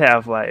old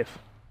Half-Life.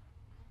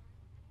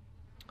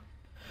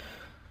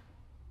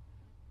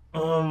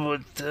 Oh,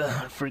 but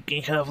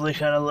freaking Half-Life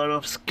had a lot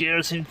of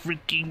scares in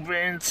freaking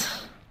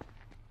vents.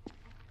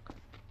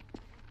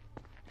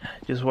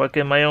 Just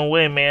walking my own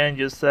way, man.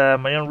 Just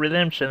my own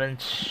redemption and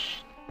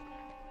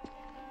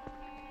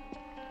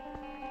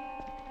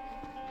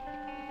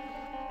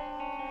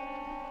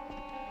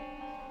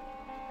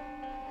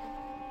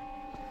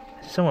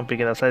someone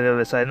picking outside the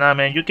other side. Nah,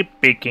 man, you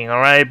keep picking,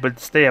 alright? But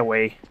stay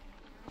away.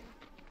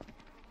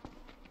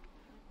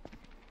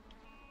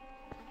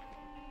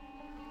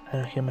 I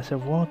don't hear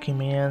myself walking,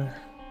 man.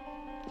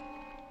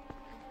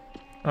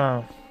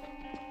 Oh.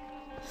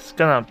 It's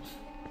gonna...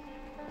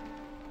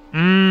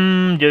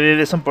 you did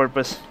this on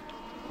purpose.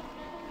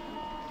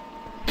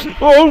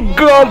 Oh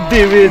god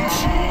damn it!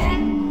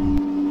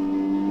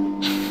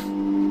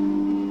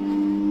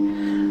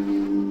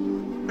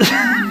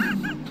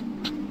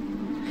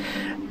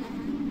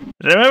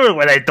 Look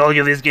what I told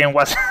you, this game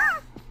wasn't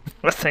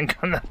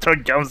gonna throw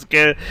jump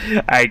scare.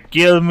 I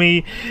killed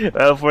me.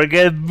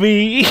 Forget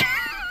me.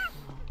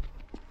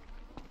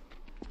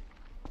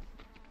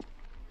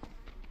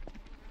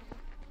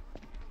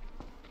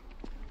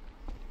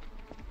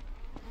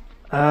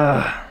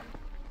 Oh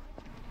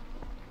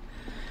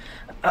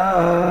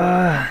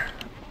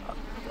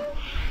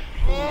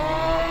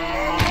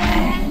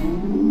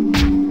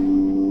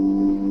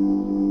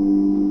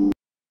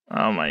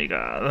my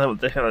god, what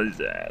the hell is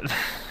that?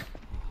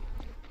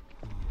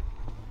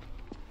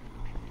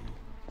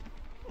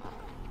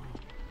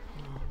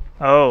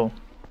 Oh.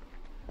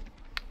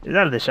 Is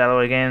that the shadow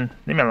again?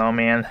 Leave me alone,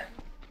 man.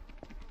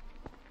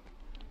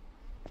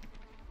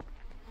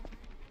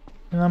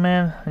 You know,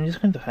 man, I'm just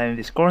going to hide in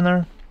this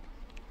corner.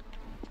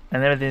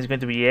 And everything's going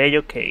to be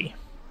A-okay.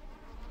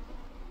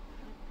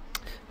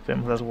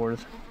 Famous last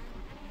words.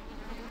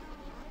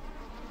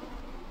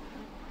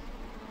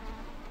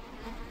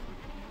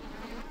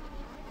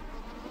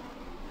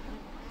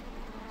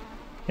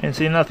 Can't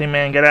see nothing,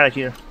 man. Get out of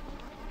here.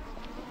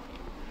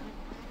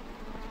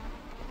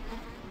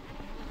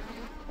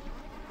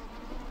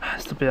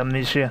 Stupid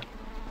amnesia.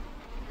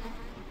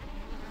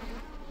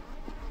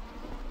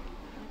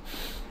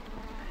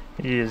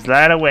 You just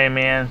slide away,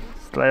 man.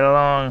 Slide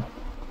along.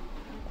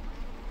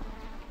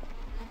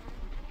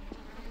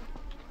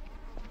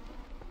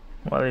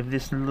 Well, if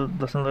this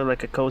doesn't look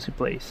like a cozy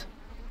place.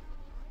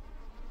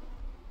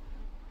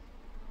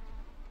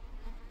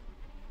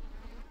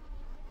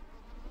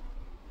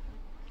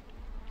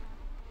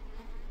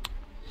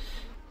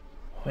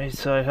 Wait,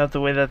 so I have to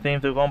wait that thing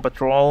to go on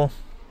patrol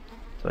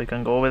so I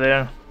can go over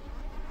there.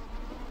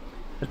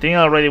 The thing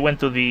already went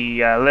to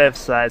the left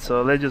side,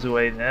 so let's just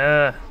wait.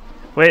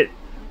 Wait.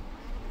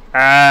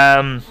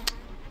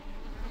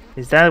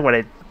 Is that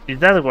what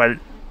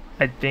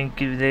I think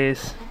it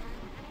is?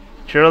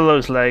 Sure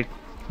looks like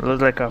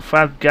a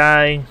fat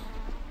guy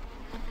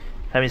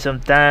having some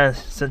time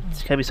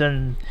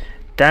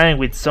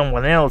with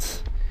someone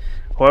else.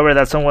 However,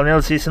 that someone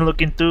else isn't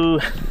looking too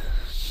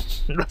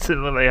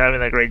doesn't look like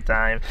having a great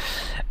time.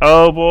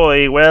 Oh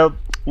boy, well,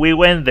 we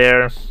went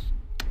there,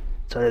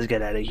 so let's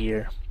get out of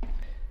here.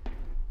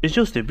 It's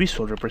just the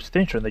visual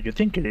representation that you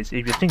think it is.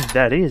 If you think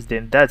that is,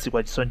 then that's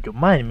what's on your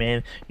mind,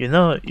 man. You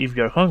know, if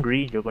you're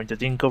hungry, you're going to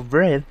think of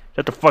bread.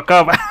 Shut the fuck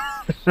up.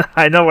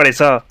 I know what I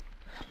saw.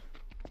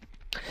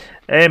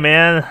 Hey,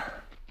 man.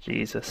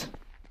 Jesus.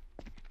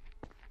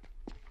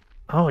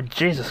 Oh,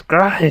 Jesus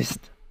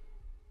Christ.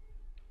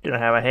 You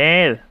don't have a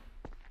head.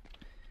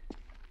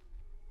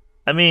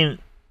 I mean,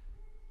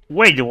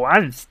 wait,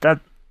 what is that?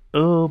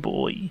 Oh,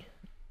 boy.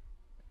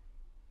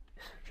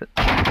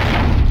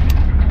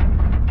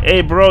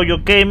 Hey bro, you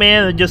okay,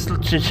 man? Just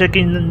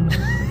checking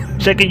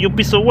your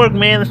piece of work,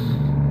 man.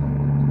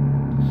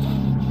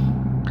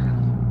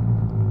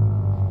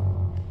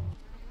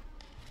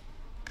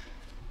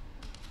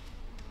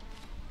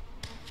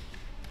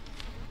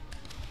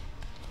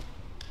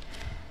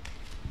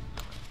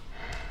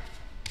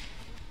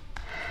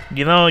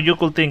 You know, you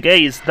could think,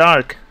 hey, it's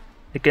dark,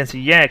 I can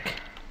see Jack,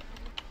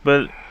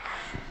 but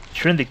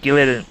shouldn't the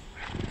killer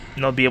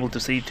not be able to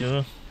see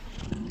too?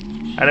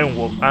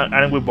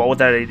 Aren't we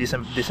both at a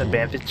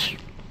disadvantage?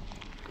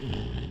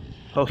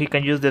 Oh, he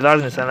can use the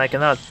darkness and I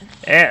cannot.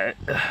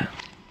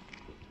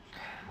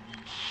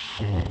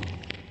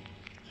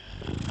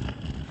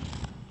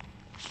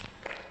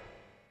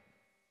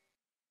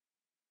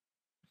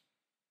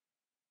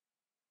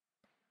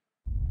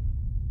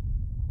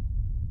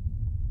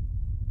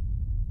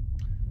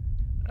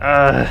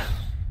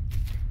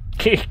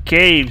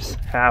 Caves,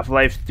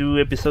 Half-Life 2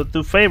 Episode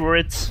 2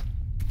 favorites.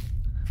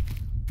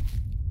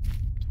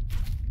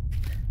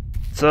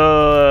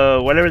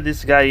 So, whatever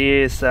this guy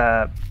is,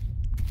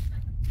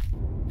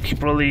 he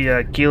probably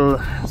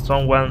killed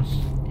someone,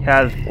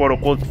 had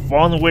quote-unquote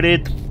fun with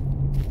it,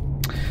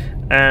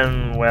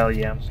 and well,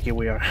 yeah, here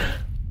we are.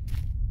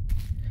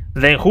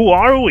 Then who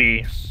are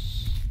we?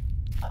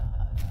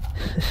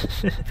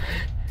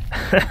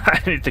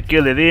 I need to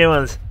kill the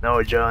demons.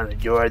 No, John,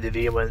 you are the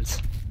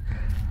demons.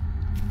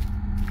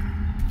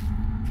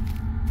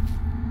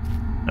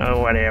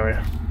 Oh,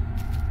 whatever.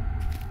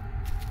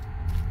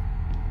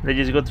 Let's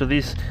just go to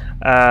these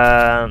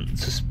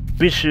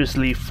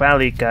suspiciously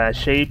phallic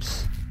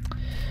shapes.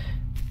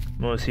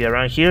 Mostly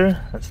around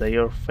here and say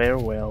your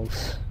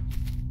farewells.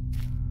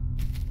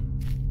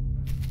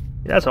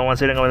 Yeah, someone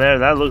sitting over there.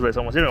 That looks like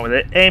someone sitting over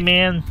there. Hey,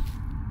 man.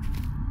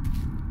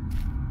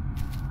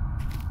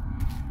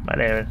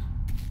 Whatever.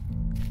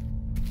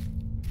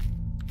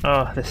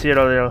 Oh, the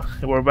zero there.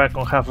 We're back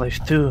on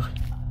Half-Life 2.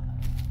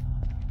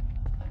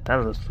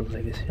 That looks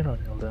like the zero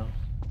though.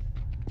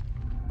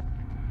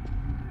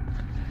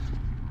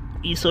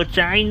 He's so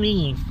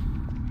shiny.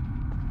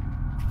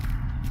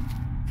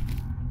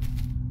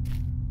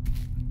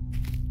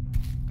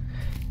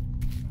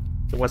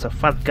 There was a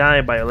fat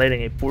guy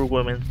violating a poor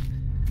woman.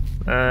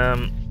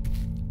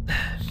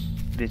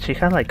 Did she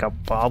have like a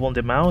bulb on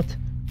the mouth?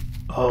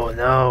 Oh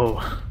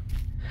no.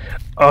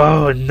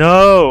 Oh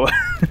no.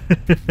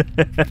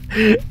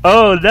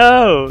 Oh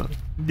no.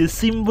 The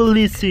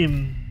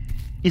symbolism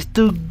is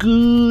too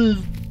good.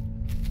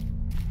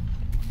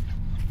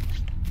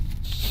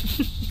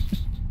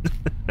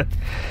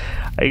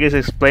 I guess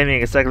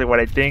explaining exactly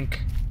what I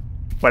think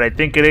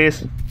it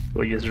is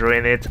will just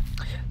ruin it.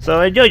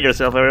 So enjoy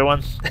yourself,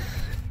 everyone.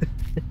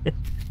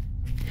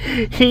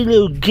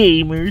 Hello,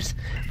 gamers.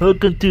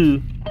 Welcome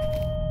to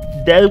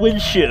That One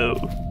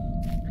Show.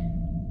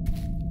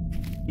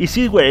 Is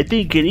it what I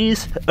think it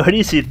is, or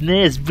is it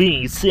not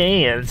being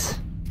sense?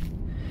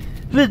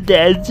 But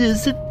that's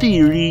just a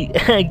theory,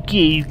 a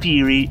game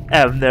theory.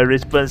 I'm not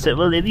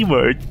responsible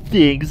anymore.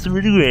 Thanks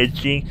for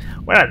watching.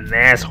 What an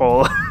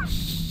asshole.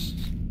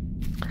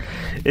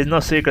 It's no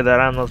secret that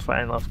I'm not a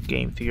fan of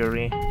game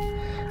theory.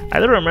 I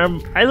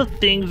don't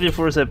think the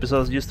first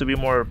episodes used to be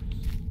more,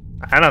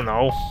 I don't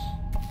know,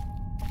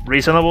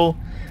 reasonable.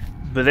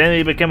 But then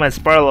it became a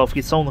spiral of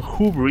his own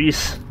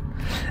hubris.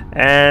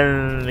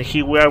 And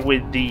here we are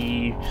with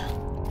the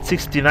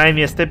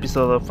 69th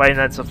episode of Five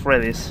Nights at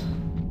Freddy's.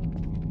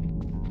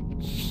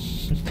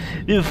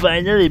 The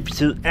final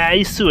episode,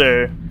 I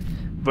swear.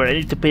 But I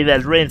need to pay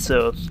that rent,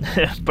 so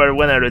part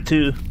 1 out of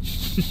 2.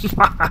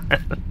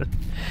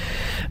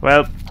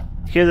 Well,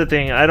 here's the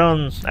thing. I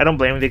don't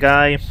blame the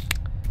guy,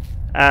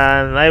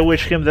 and I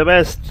wish him the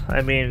best.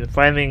 I mean,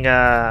 finding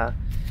a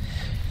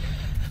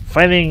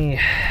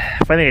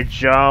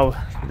job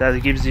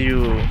that gives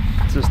you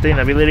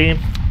sustainability,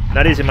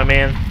 not easy, my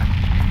man.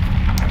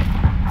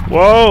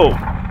 Whoa!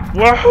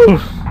 Whoa!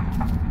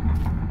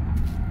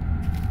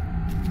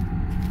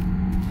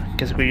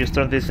 Guess we just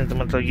turned this into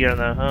Metal Gear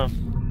now, huh?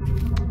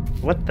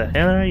 What the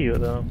hell are you,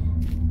 though?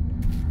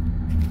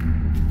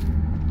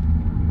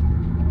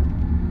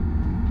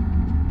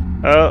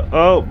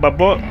 Oh,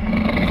 babo!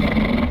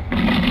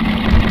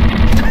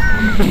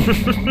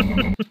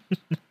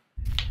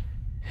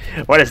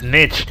 What a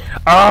snitch!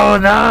 Oh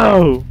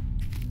no!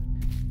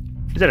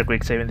 Is that a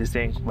quick save in this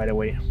thing, by the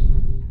way?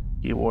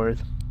 Keyword.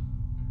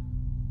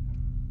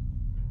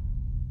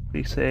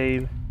 Quick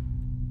save.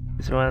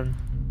 This one.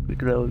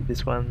 Quick load.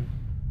 This one.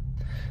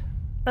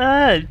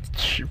 Does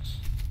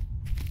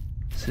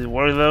it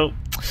work though?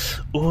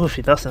 Ooh, if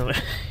it doesn't,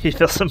 it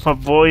doesn't, my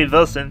boy, it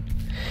doesn't.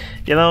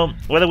 You know,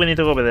 why do we need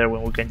to go over there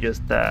when we can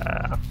just take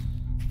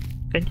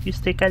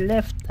a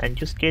left and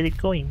just get it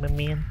going, my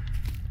man?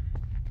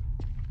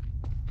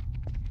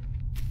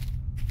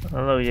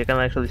 Oh look, you can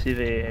actually see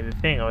the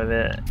thing over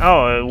there.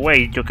 Oh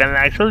wait, you can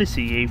actually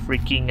see a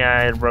freaking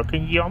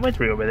broken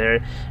geometry over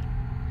there.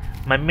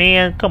 My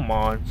man, come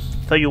on.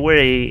 Thought you were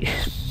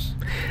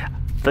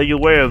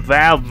a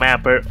valve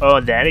mapper. Oh,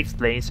 that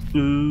explains.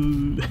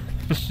 Ooh.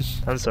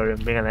 I'm sorry, I'm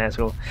being an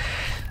asshole.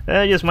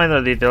 Just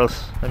minor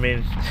details. I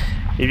mean,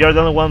 if you're the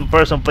only one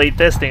person play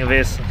testing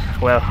this,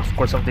 well, of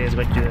course something is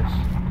going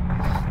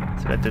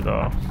to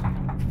go.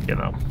 You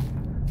know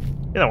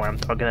what I'm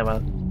talking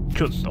about.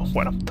 You know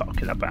what I'm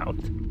talking about.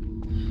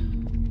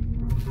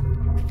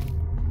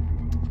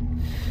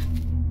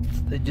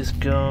 So they just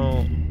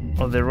go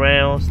on the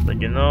rails.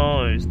 Don't you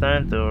know it's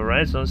time to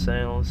rise on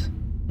sails?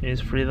 Is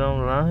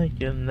freedom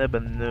like you never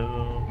knew?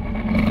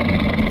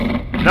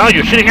 No,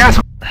 you shitting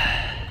asshole!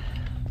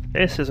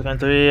 This is going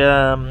to be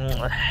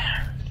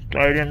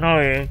quite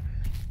annoying.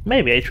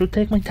 Maybe I should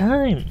take my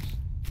time.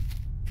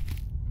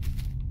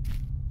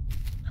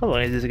 How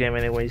long is this game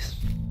anyways?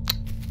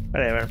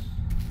 Whatever.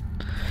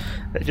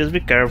 Let's just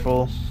be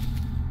careful.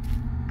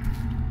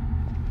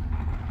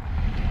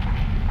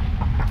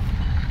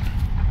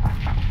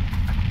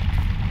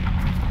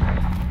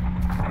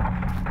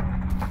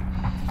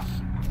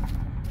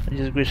 I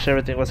just wish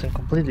everything wasn't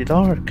completely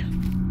dark.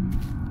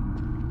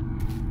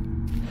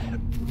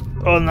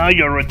 Oh, now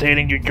you're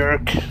rotating, you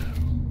jerk.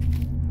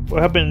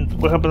 What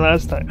happened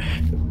last time?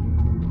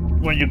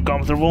 When you're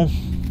comfortable?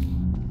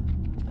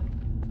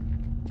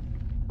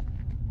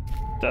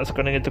 That's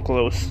gonna get too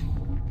close.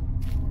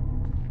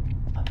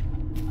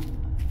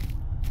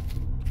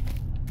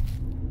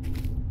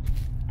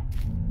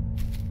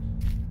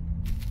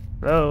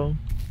 Hello?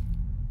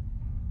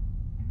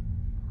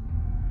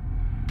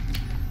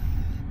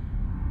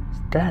 Is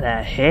that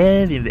a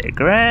head in the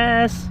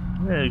grass?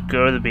 It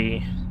could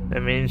be. I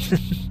mean,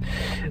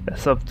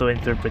 that's up to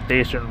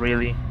interpretation,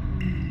 really.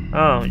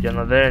 Oh, you're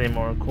not there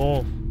anymore.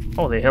 Cool.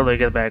 How the hell do I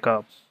get back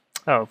up?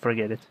 Oh,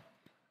 forget it.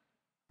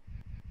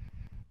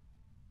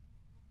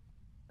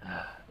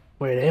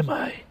 Where am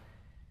I?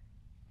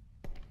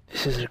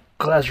 This is a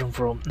classroom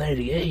from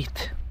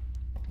 '98.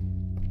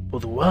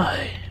 But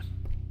why?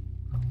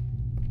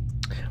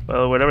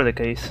 Well, whatever the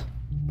case.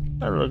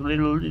 Oh, look,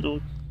 little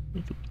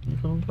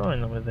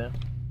drawing over there.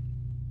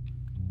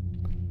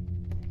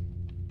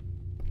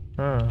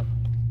 Ah.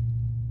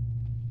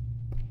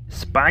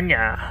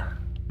 España,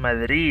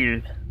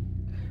 Madrid.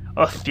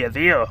 Hostia,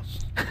 tío.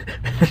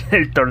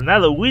 El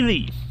tornado,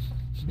 Willy.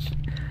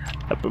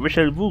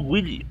 Aprovecha el bug,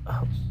 Willy.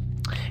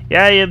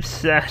 Yeah, I'm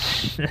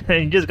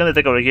just gonna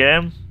take over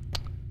here.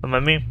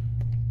 Mami.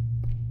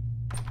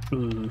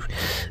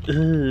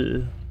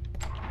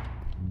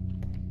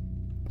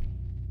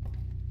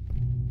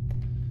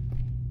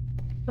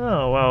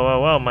 Oh, wow,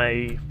 wow, wow,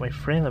 my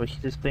friend over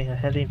here is playing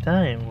ahead in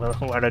time. Well,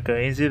 what a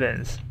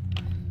coincidence.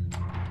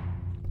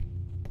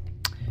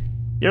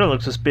 You don't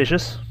look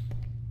suspicious.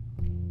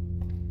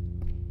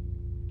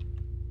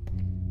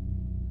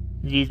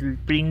 Little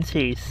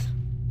princess.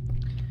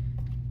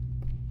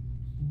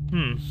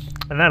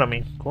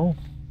 Anatomy, cool.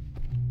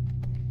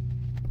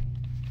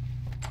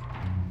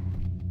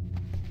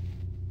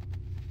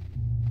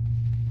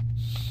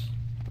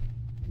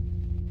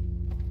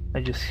 I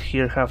just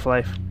hear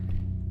Half-Life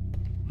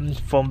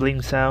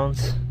fumbling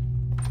sounds.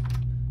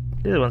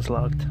 This one's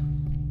locked.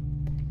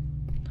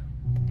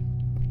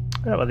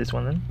 How about this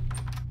one then?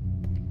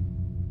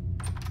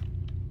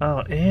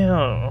 Oh,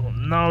 ew!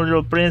 No,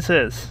 little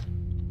princess!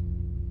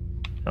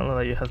 I don't know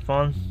that you had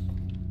fun.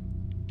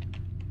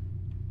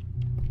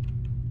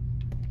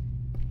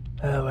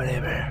 Oh,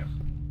 whatever.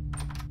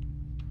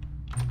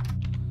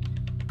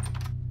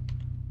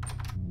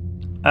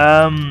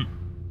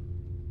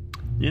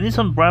 You need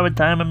some private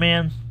time, my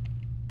man.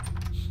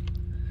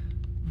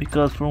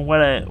 Because from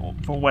what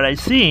I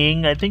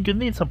seeing, I think you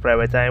need some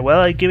private time. Well,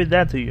 I give it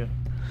that to you.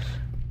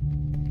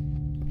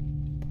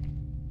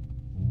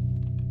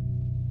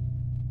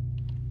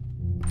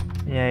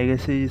 Yeah, I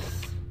guess he's...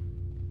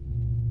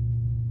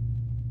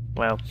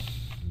 Well...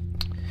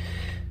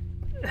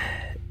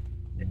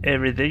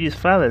 Every day is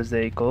Father's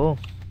Day, cool.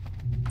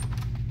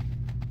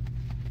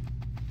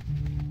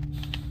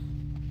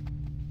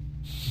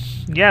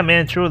 Yeah,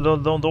 man, true.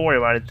 Don't worry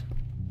about it.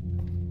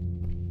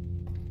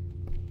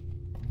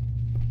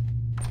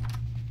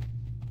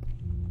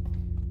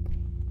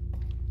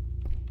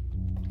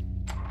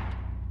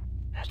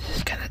 This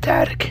is kinda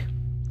dark.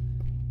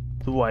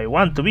 Do I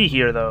want to be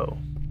here though?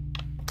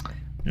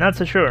 Not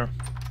so sure.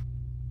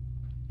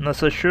 Not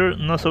so sure.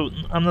 I'm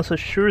not so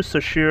sure. So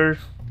sure.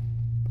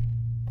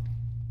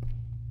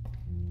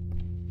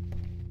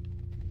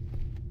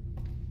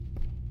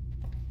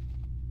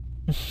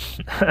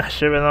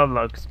 Sure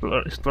enough,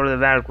 explore the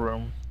dark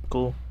room.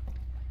 Cool.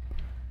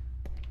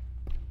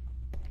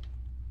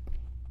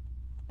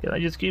 Can I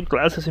just keep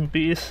classes in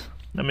peace?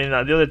 I mean, the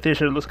other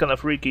teacher looks kind of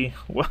freaky.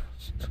 What?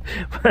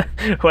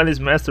 While he's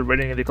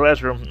masturbating in the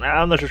classroom.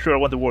 I'm not so sure I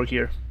want to work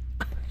here.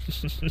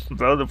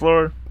 Blow the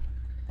floor.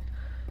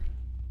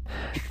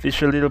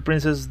 Teacher, little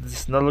princess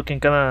is not looking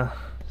kinda.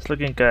 It's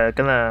looking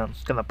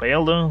kinda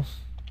pale though.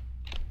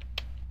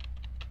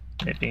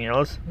 Anything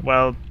else?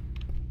 Well.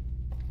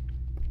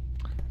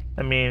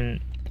 I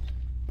mean,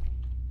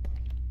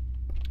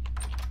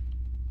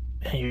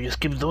 you just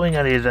keep doing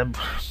it.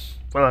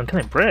 Well, I'm kind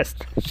of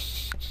impressed.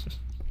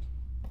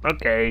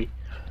 Okay.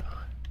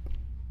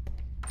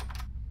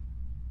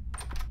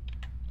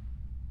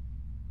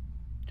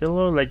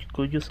 Hello, like you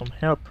could use some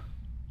help.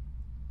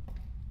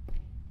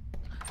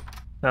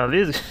 Now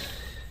this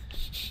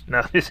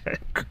I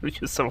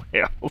could use some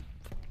help.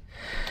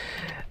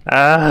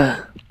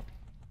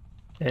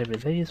 Every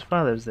day is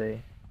Father's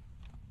Day.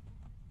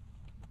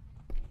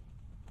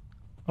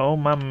 Oh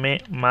my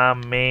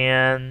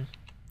man,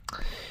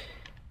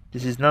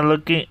 this is not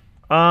looking.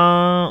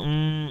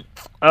 Oh,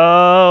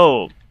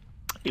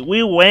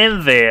 we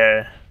went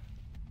there.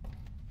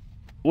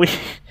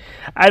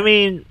 I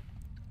mean,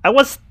 I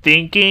was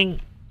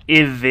thinking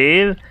it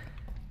did,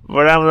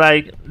 but I'm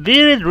like,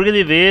 did it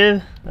really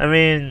did? I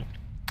mean,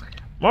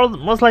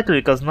 most likely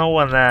because no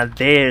one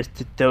dares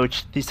to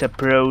touch this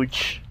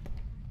approach.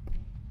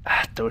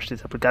 Touch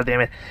this approach. God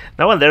damn it!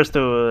 No one dares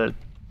to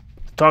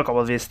talk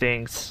about these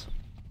things.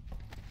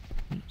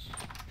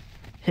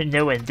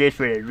 No one did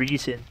for a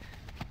reason.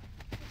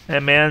 Hey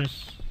man.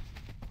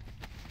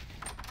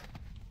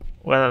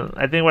 Well,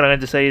 I think what I'm going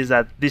to say is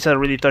that these are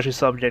really touchy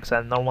subjects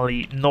and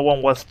normally no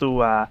one wants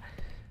to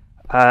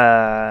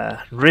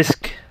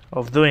risk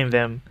of doing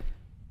them.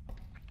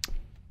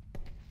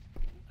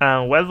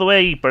 Well, the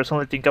way I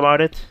personally think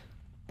about it,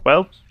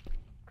 well,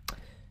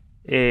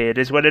 it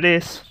is what it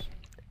is.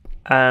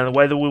 And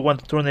why do we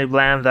want to turn a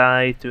blind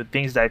eye to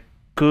things that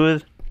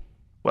could,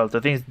 well, to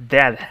things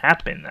that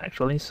happen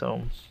actually,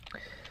 so...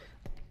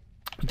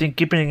 I think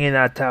keeping it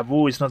a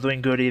taboo is not doing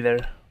good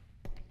either.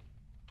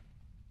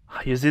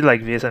 I used it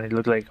like this and it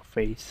looked like a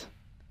face.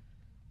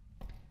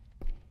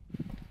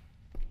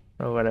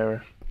 Or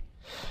whatever.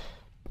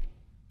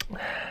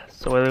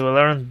 So what do we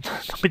learn?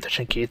 Don't be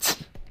touching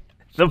kids.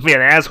 Don't be an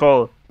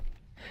asshole.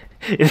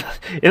 It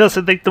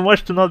doesn't take too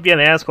much to not be an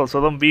asshole, so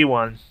don't be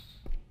one.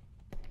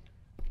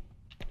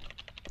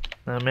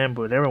 I mean,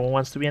 but everyone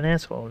wants to be an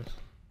asshole.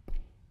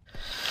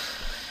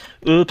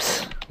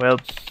 Oops. Well...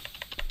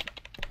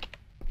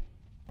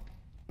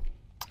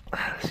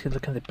 Let's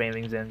look at the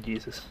paintings then,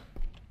 Jesus.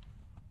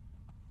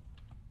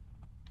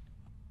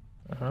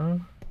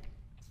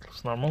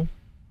 Looks normal.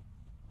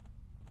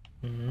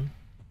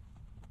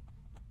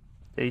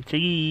 Hey,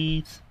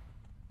 cheese!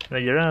 No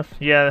giraffe.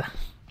 Yeah.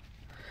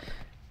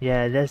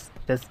 Yeah, that's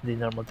the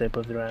normal type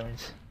of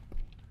drawings.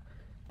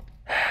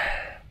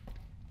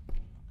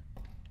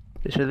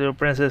 Little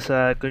princess,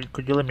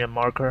 could you lend me a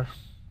marker?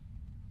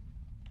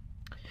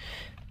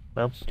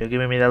 Well, you're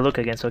giving me that look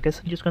again, so I guess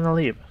I'm just gonna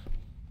leave.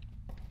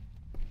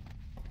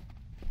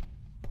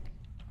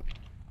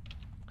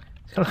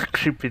 Kind of a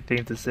creepy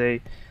thing to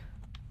say.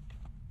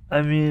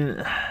 I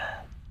mean,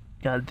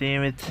 god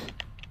damn it.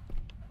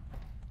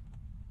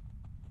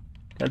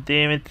 God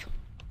damn it.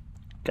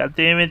 God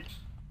damn it.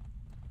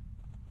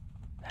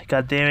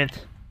 God damn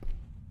it.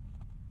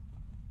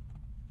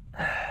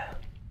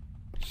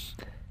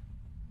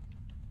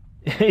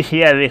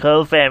 Yeah, the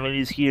whole family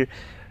is here.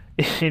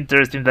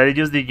 Interesting that they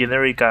use the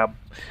generic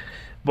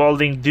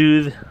balding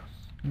dude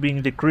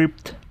being the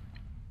crypt.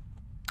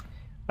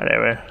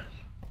 Whatever.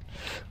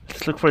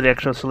 Let's look for the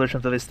actual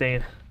solution to this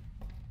thing.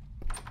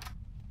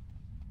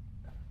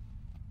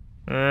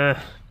 I'm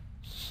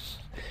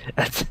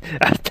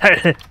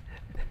tired.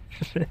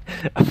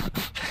 I'm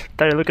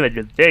tired of looking at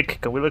your dick.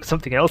 Can we look at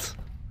something else?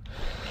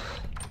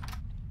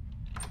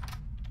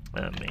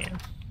 Oh man.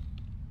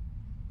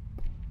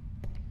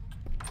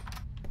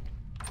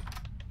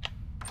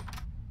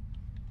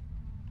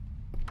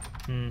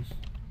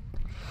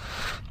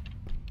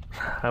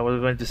 I was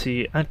going to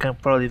see. I can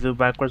probably do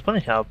backwards bunny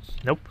hop.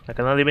 Nope, I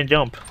cannot even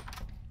jump.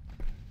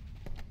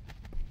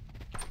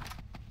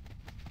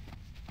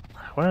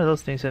 What are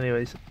those things,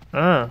 anyways?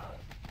 Oh,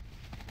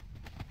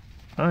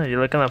 you're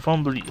like on a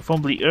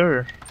fumbly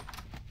error.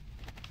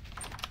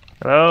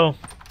 Hello?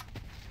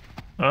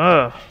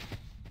 Oh.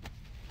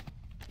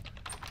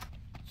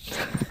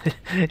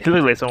 It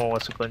looks like someone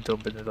wants to go into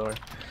open the door.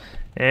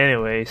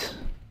 Anyways.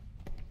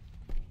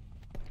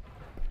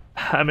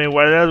 I mean,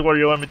 what else do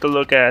you want me to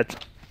look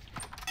at?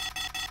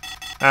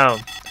 Oh.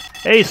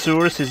 Hey,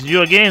 Source, it's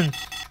you again.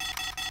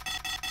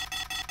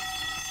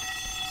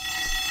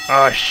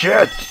 Oh,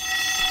 shit!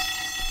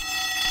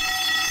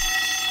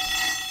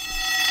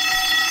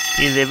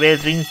 If the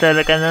bedroom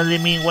style can only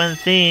mean one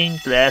thing,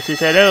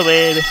 classes are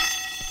over.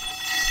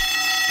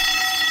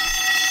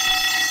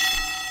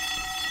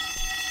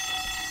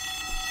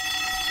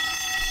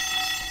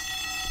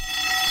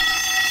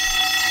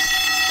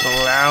 So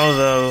loud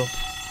though.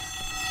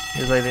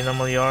 Just like they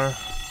normally are.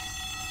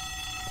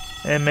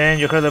 Hey man,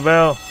 you heard the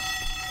bell.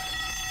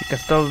 You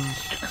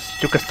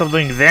can stop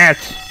doing that.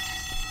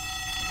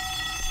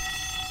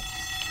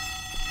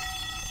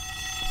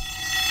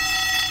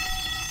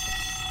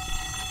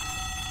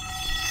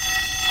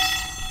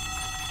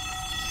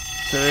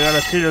 So we got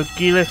a serial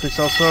killer who's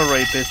also a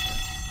rapist.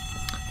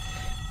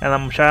 And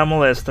a child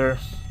molester.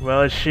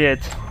 Well,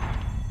 shit.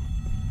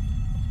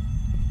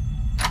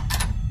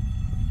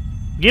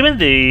 Given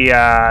the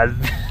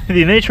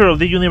the nature of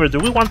the universe, do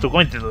we want to go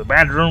into the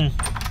bathroom?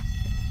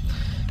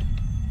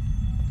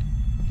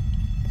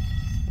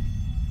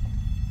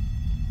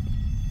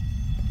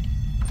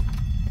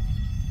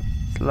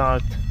 It's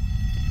locked.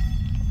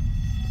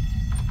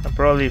 And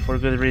probably for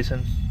good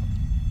reason.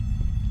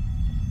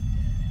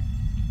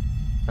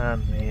 Oh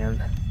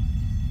man.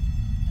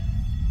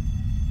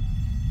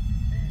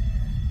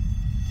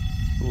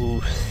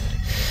 Oof.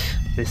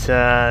 This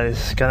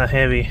is kinda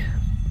heavy.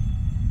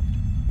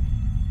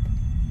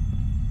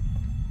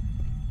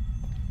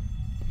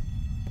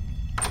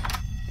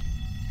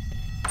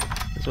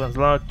 This one's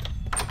locked.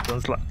 This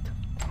one's locked.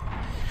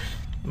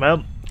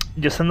 Well,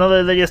 just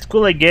another day at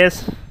school, I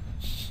guess.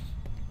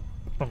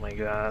 Oh my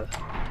god.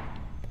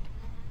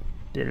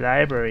 The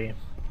library.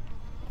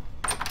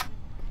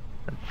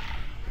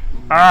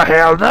 Oh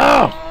hell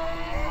no!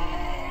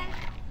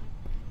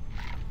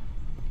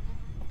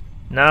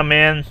 Nah,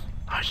 man.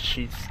 Oh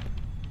jeez.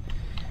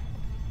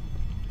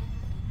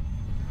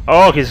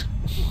 Oh, he's.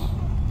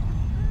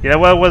 You know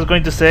what I was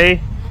going to say?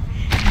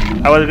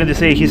 I was going to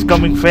say he's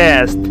coming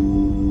fast,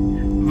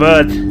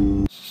 but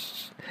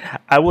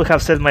I would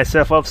have set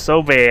myself up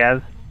so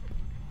bad.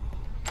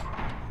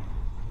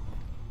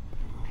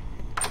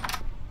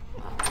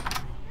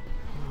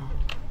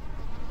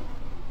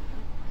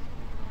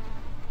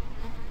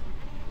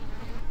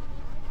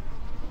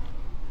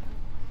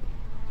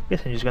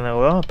 Guess I'm just gonna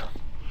go up.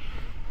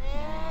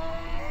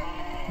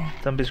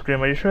 Zombie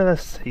scream, are you sure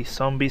that's a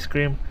zombie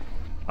scream?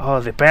 Oh,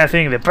 the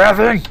pathing, the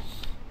pathing!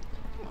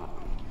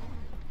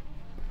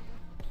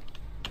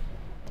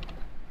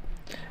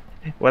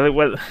 What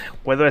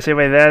do I say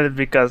by that?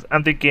 Because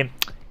I'm thinking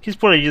he's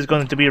probably just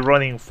going to be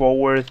running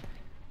forward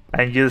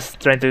and just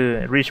trying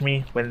to reach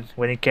me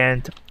when he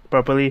can't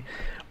properly.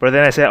 But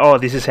then I said, oh,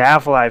 this is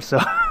Half-Life, so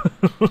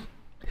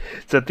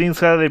so things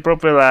have the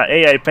proper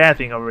AI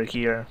pathing over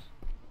here.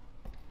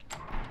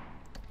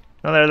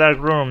 Another dark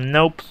room.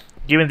 Nope.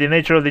 Given the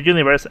nature of the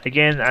universe,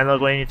 again, I'm not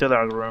going into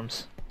dark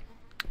rooms.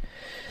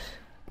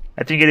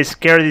 I think getting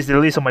scared is the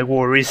least of my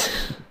worries.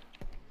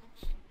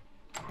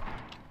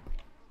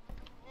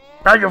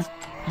 Ah, you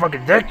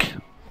fucking dick!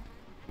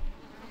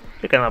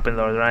 You can open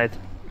doors, right?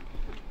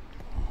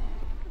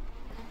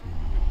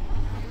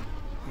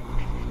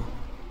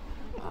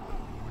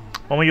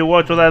 When you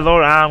walk through that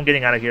door, I'm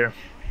getting out of here.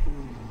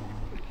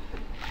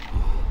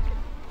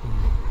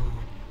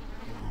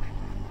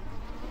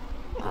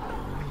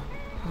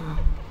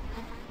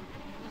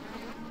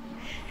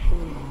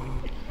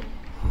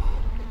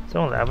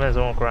 Someone laughing,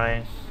 someone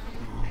crying.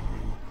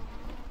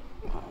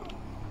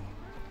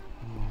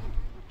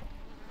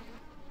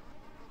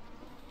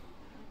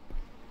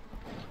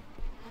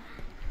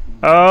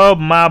 Oh,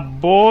 my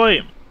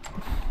boy.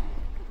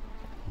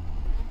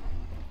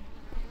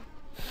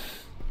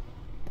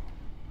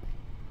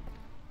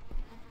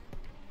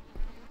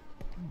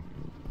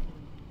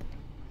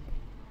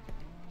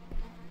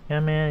 Yeah,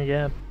 man,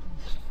 yeah.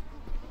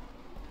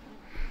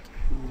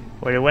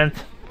 Where you went?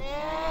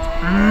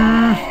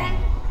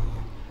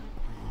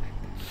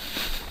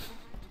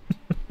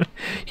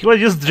 He was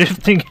just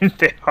drifting in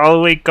the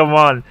hallway, come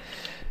on.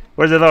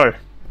 Where's the door?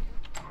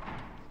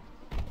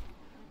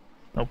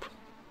 Nope.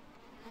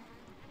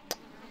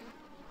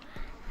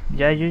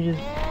 Yeah, you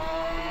just...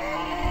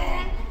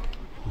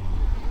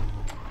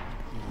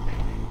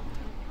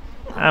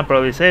 I'm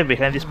probably safe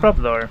behind this prop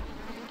door.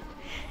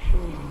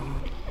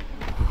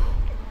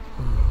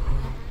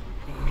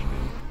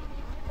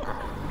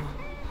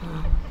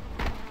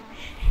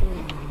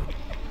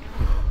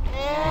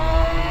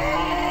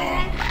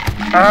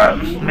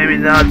 Maybe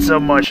not so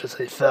much as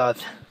I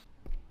thought.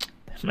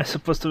 Am I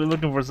supposed to be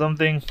looking for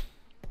something?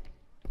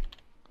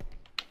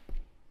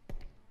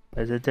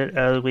 Is it there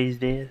always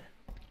there?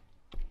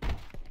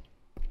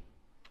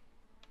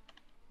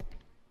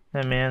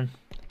 Hey man,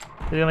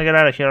 we're gonna get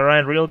out of here,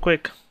 alright? Real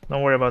quick.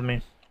 Don't worry about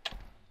me.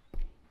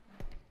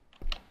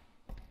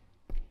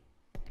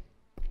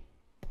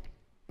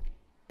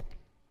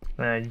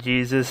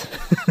 Jesus.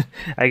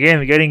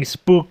 Again, getting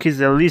spooked is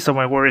the least of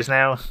my worries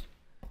now.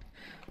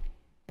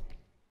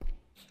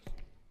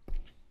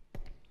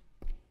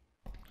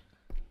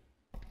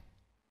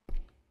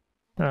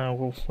 Oh,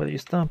 well, where you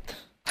stopped?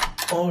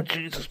 Oh,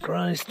 Jesus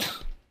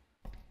Christ.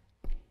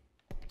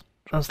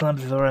 Don't slam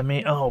the door at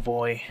me. Oh,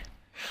 boy.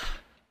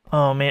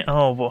 Oh, man.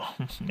 Oh, boy.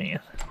 Man.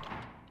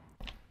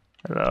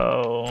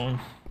 Hello.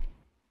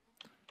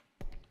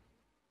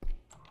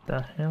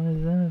 The hell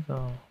is that?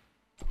 Oh.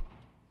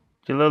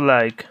 You look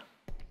like...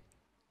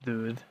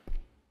 Dude.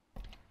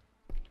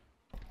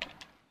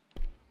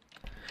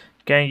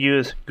 Can't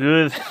use.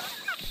 Good.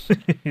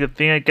 Good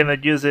thing I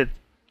cannot use it.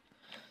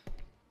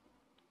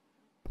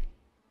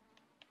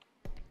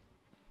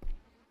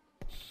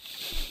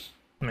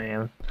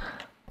 Man.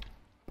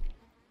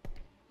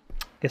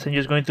 Guess I'm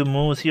just going to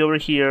move see over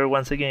here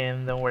once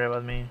again. Don't worry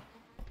about me.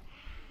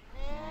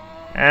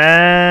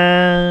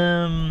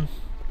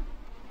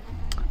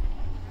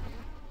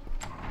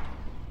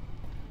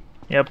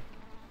 Yep.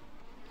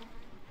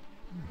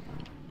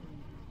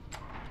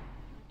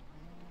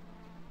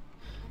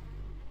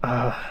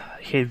 I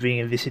hate being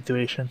in this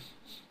situation.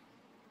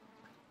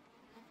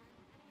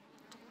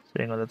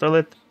 Sitting on the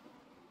toilet.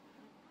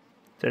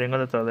 Sitting on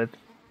the toilet.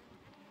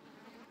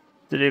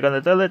 Sitting on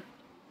the toilet.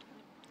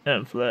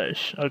 And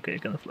flush. Okay,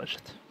 gonna flush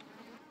it.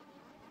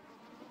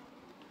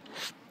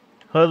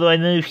 How do I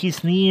know if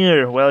he's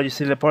near? Well, you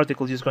see the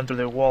particles just going through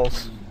the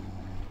walls.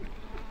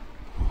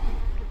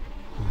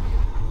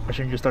 Why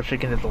shouldn't you start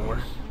shaking the door?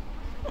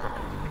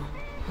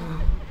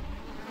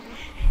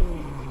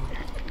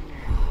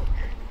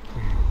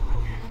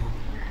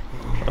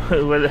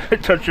 Well, I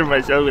torture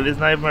myself with this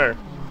nightmare.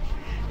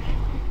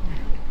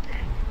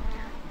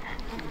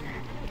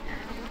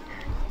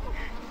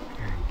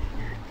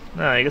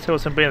 No, I guess I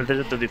wasn't paying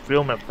attention to the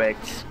film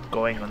effects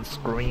going on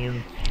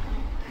screen.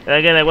 And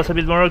again, I was a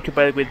bit more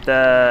occupied with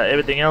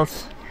everything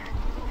else.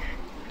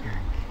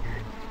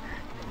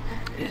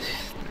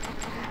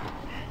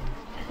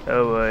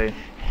 Oh boy.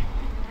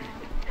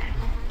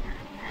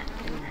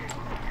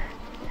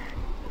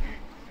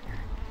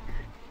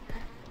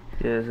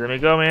 Yes, let me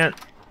go, man.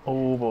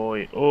 Oh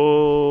boy.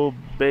 Oh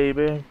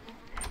baby.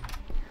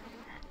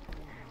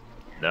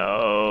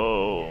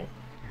 No.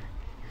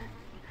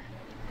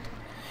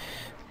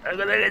 I'm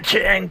gonna get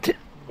shanked.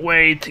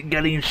 Wait,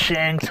 getting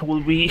shanked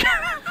will be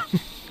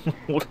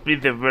would be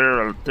the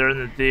better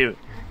alternative.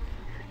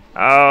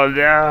 Oh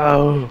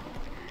no.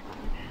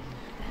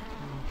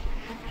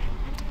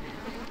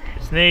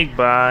 Sneak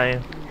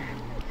by.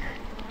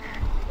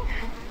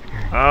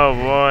 Oh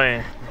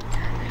boy.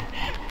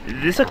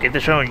 Is this okay to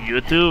show on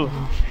YouTube?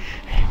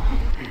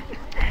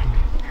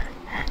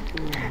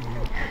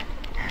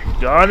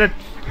 Got it.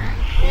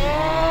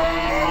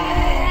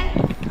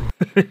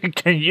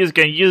 can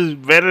use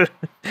better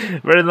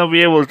not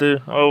be able to.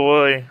 Oh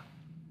boy.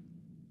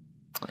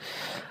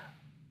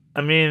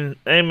 I mean,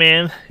 hey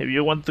man, if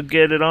you want to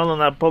get it on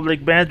a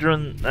public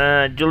bathroom,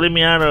 you leave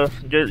me out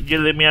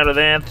of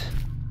that,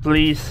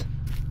 please.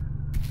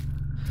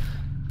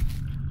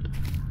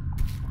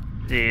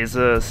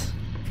 Jesus.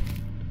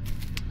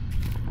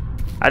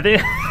 I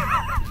think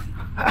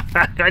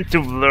I'm going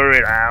to blur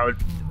it out.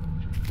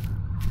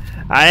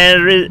 I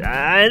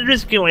ain't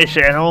risking my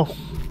channel.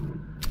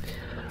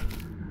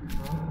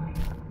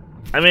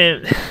 I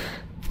mean,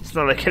 it's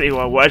not like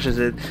anyone watches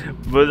it,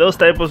 but those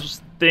type of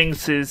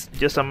things is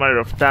just a matter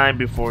of time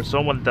before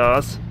someone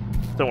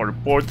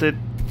reports it.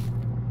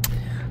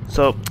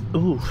 So,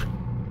 ooh.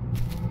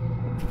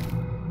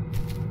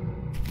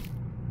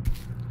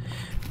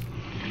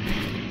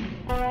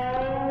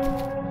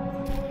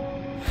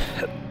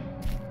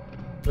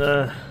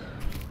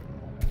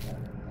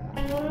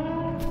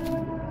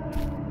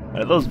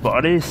 Are those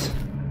bodies?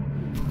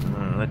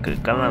 They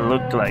kinda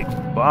look like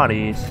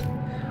bodies.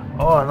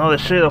 Oh, another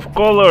shade of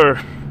color!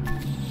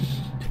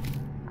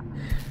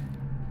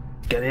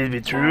 Can it be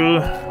true?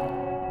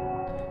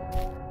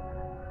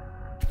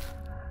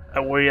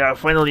 Are we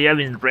finally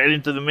adding red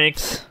into the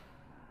mix?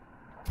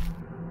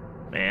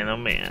 Man, oh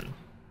man.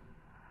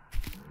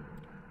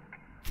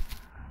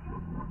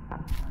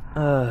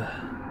 I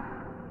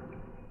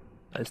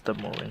stop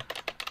moving.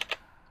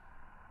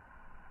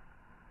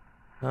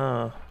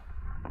 Oh.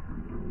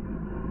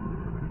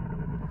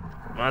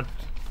 What?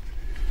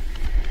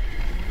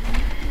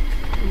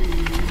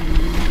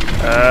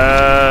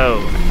 Oh.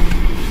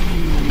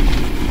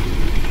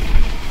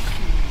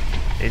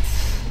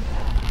 It's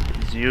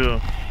you.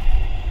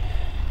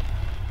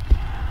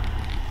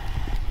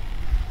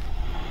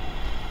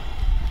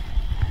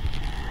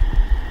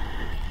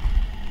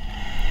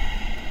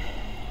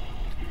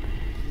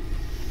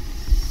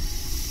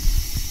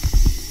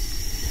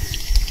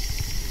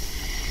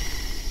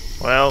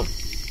 Well,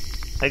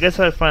 I guess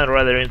I find it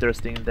rather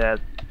interesting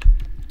that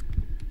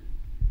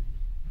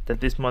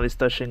this mod is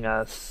touching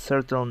a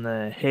certain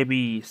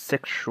heavy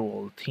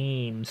sexual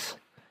themes.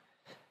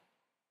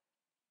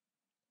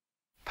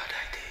 But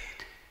I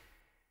did.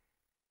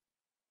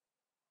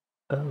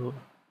 Oh.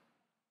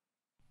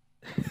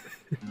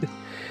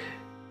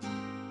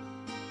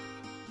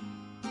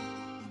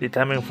 The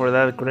timing for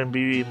that couldn't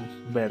be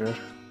better.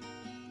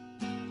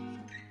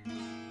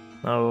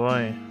 Oh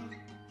boy.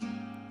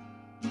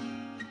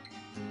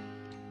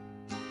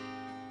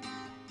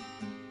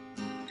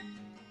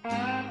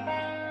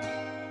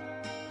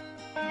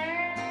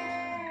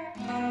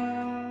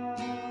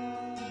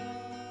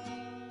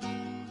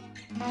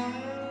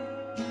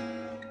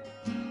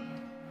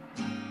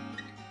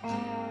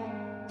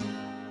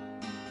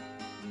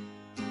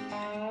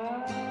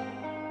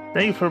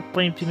 Thank you for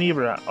playing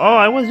Tenebra. Oh,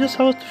 I was just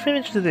about to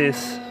finish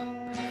this,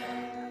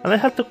 and I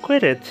had to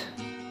quit it.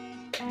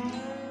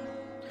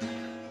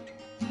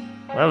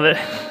 Well, there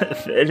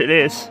it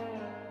is.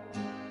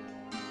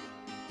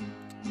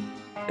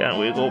 Can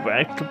we go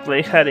back to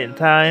play Hat in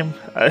time?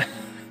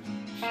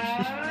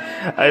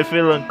 I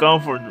feel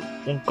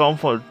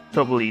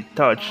uncomfortably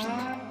touched.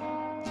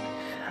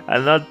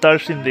 I'm not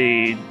touched in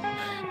the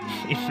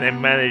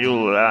manner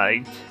you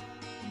liked.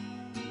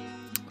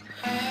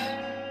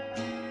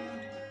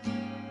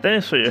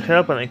 Thanks for your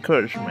help and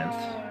encouragement,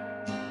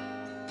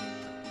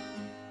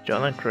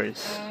 John and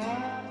Chris.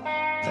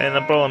 Hey,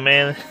 no problem,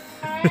 man.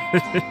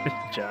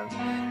 John,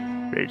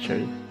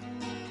 Richard.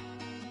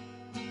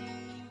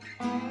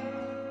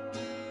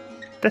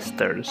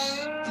 Testers.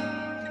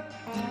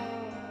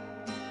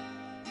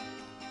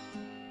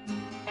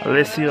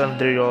 Alessio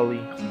Andreoli.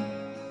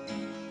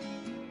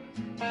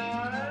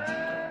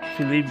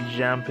 Philippe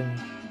Jampin.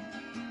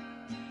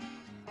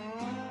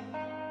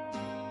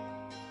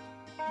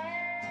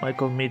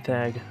 Michael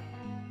Mittag,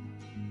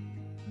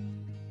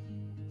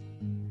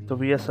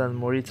 Tobias and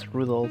Moritz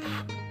Rudolph,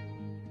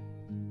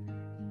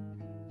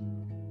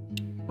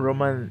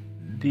 Roman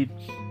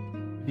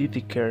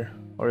Dietiker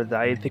or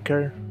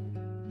Dietiker,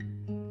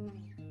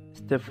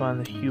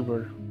 Stefan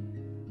Huber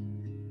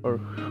or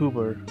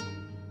Huber,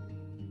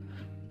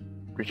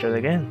 Richard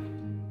again.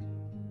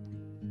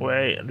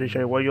 Wait,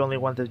 Richard, why you only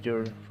wanted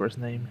your first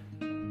name?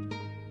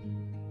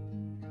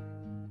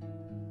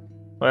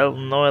 Well,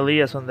 no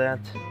Elias on that.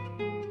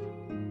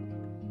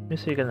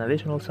 Music and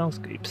additional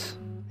soundscapes.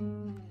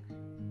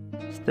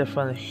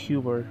 Stefan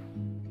Huber.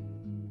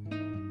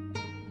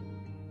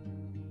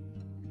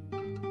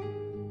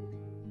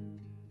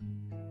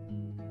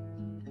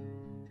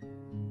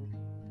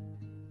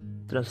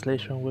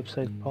 Translation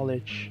website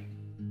polish.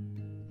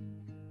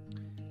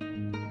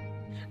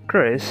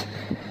 Chris.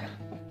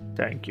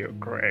 Thank you,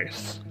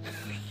 Chris.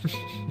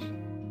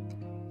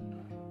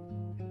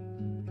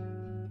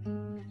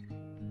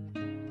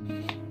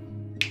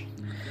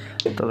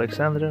 To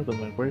Alexandra with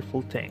my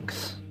grateful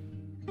thanks.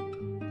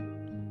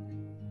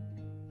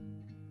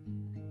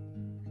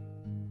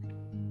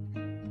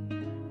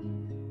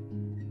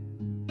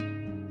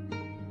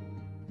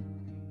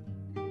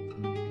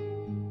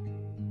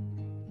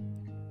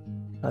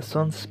 A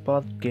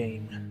Sunspot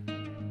game.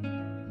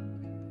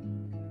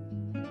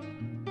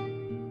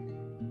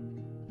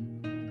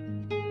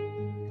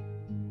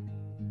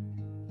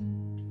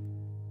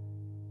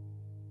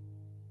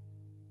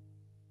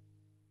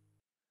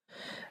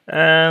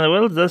 And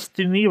well, that's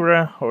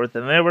Tenebra or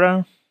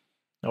Tenebra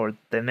or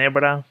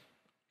Tenebra.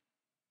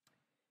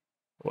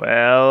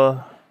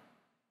 Well,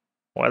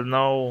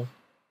 no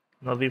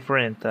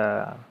different.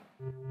 No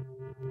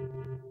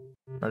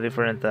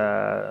different.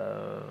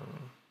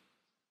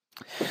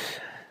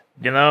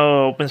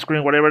 Open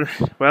screen, whatever.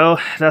 Well,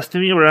 that's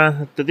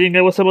Tenebra. The thing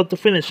I was about to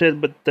finish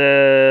it, but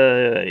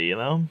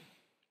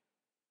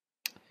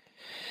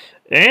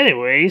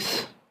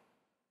Anyways,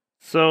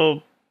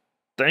 so.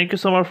 Thank you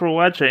so much for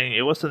watching.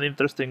 It was an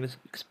interesting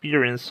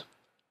experience.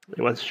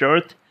 It was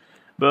short,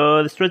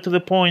 but straight to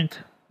the point.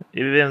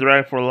 It didn't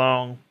drag for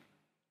long.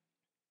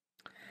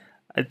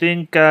 I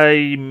think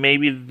I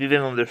maybe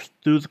didn't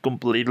understood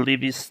completely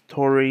this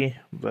story,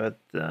 but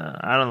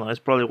I don't know. It's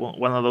probably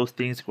one of those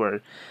things where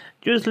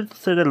you just let it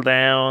settle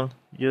down,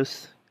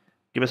 just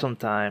give it some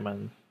time,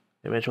 and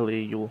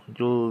eventually you'll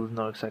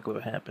know exactly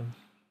what happened.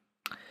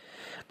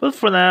 But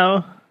for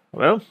now,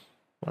 well,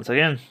 once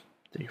again,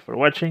 thank you for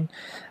watching.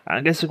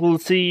 I guess we'll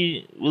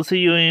see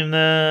you in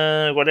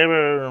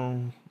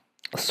whatever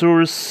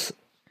source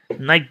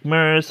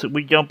nightmares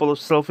we jump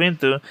ourselves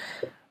into.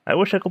 I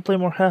wish I could play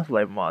more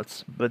Half-Life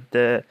mods, but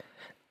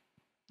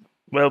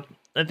well,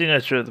 I think I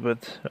should,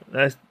 but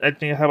I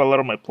think I have a lot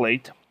on my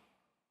plate.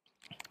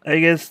 I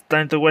guess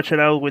time to watch it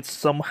out with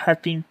some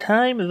hatting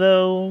time,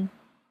 though.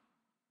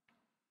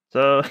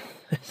 So,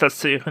 I'll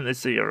see you when I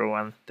see you,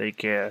 everyone. Take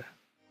care.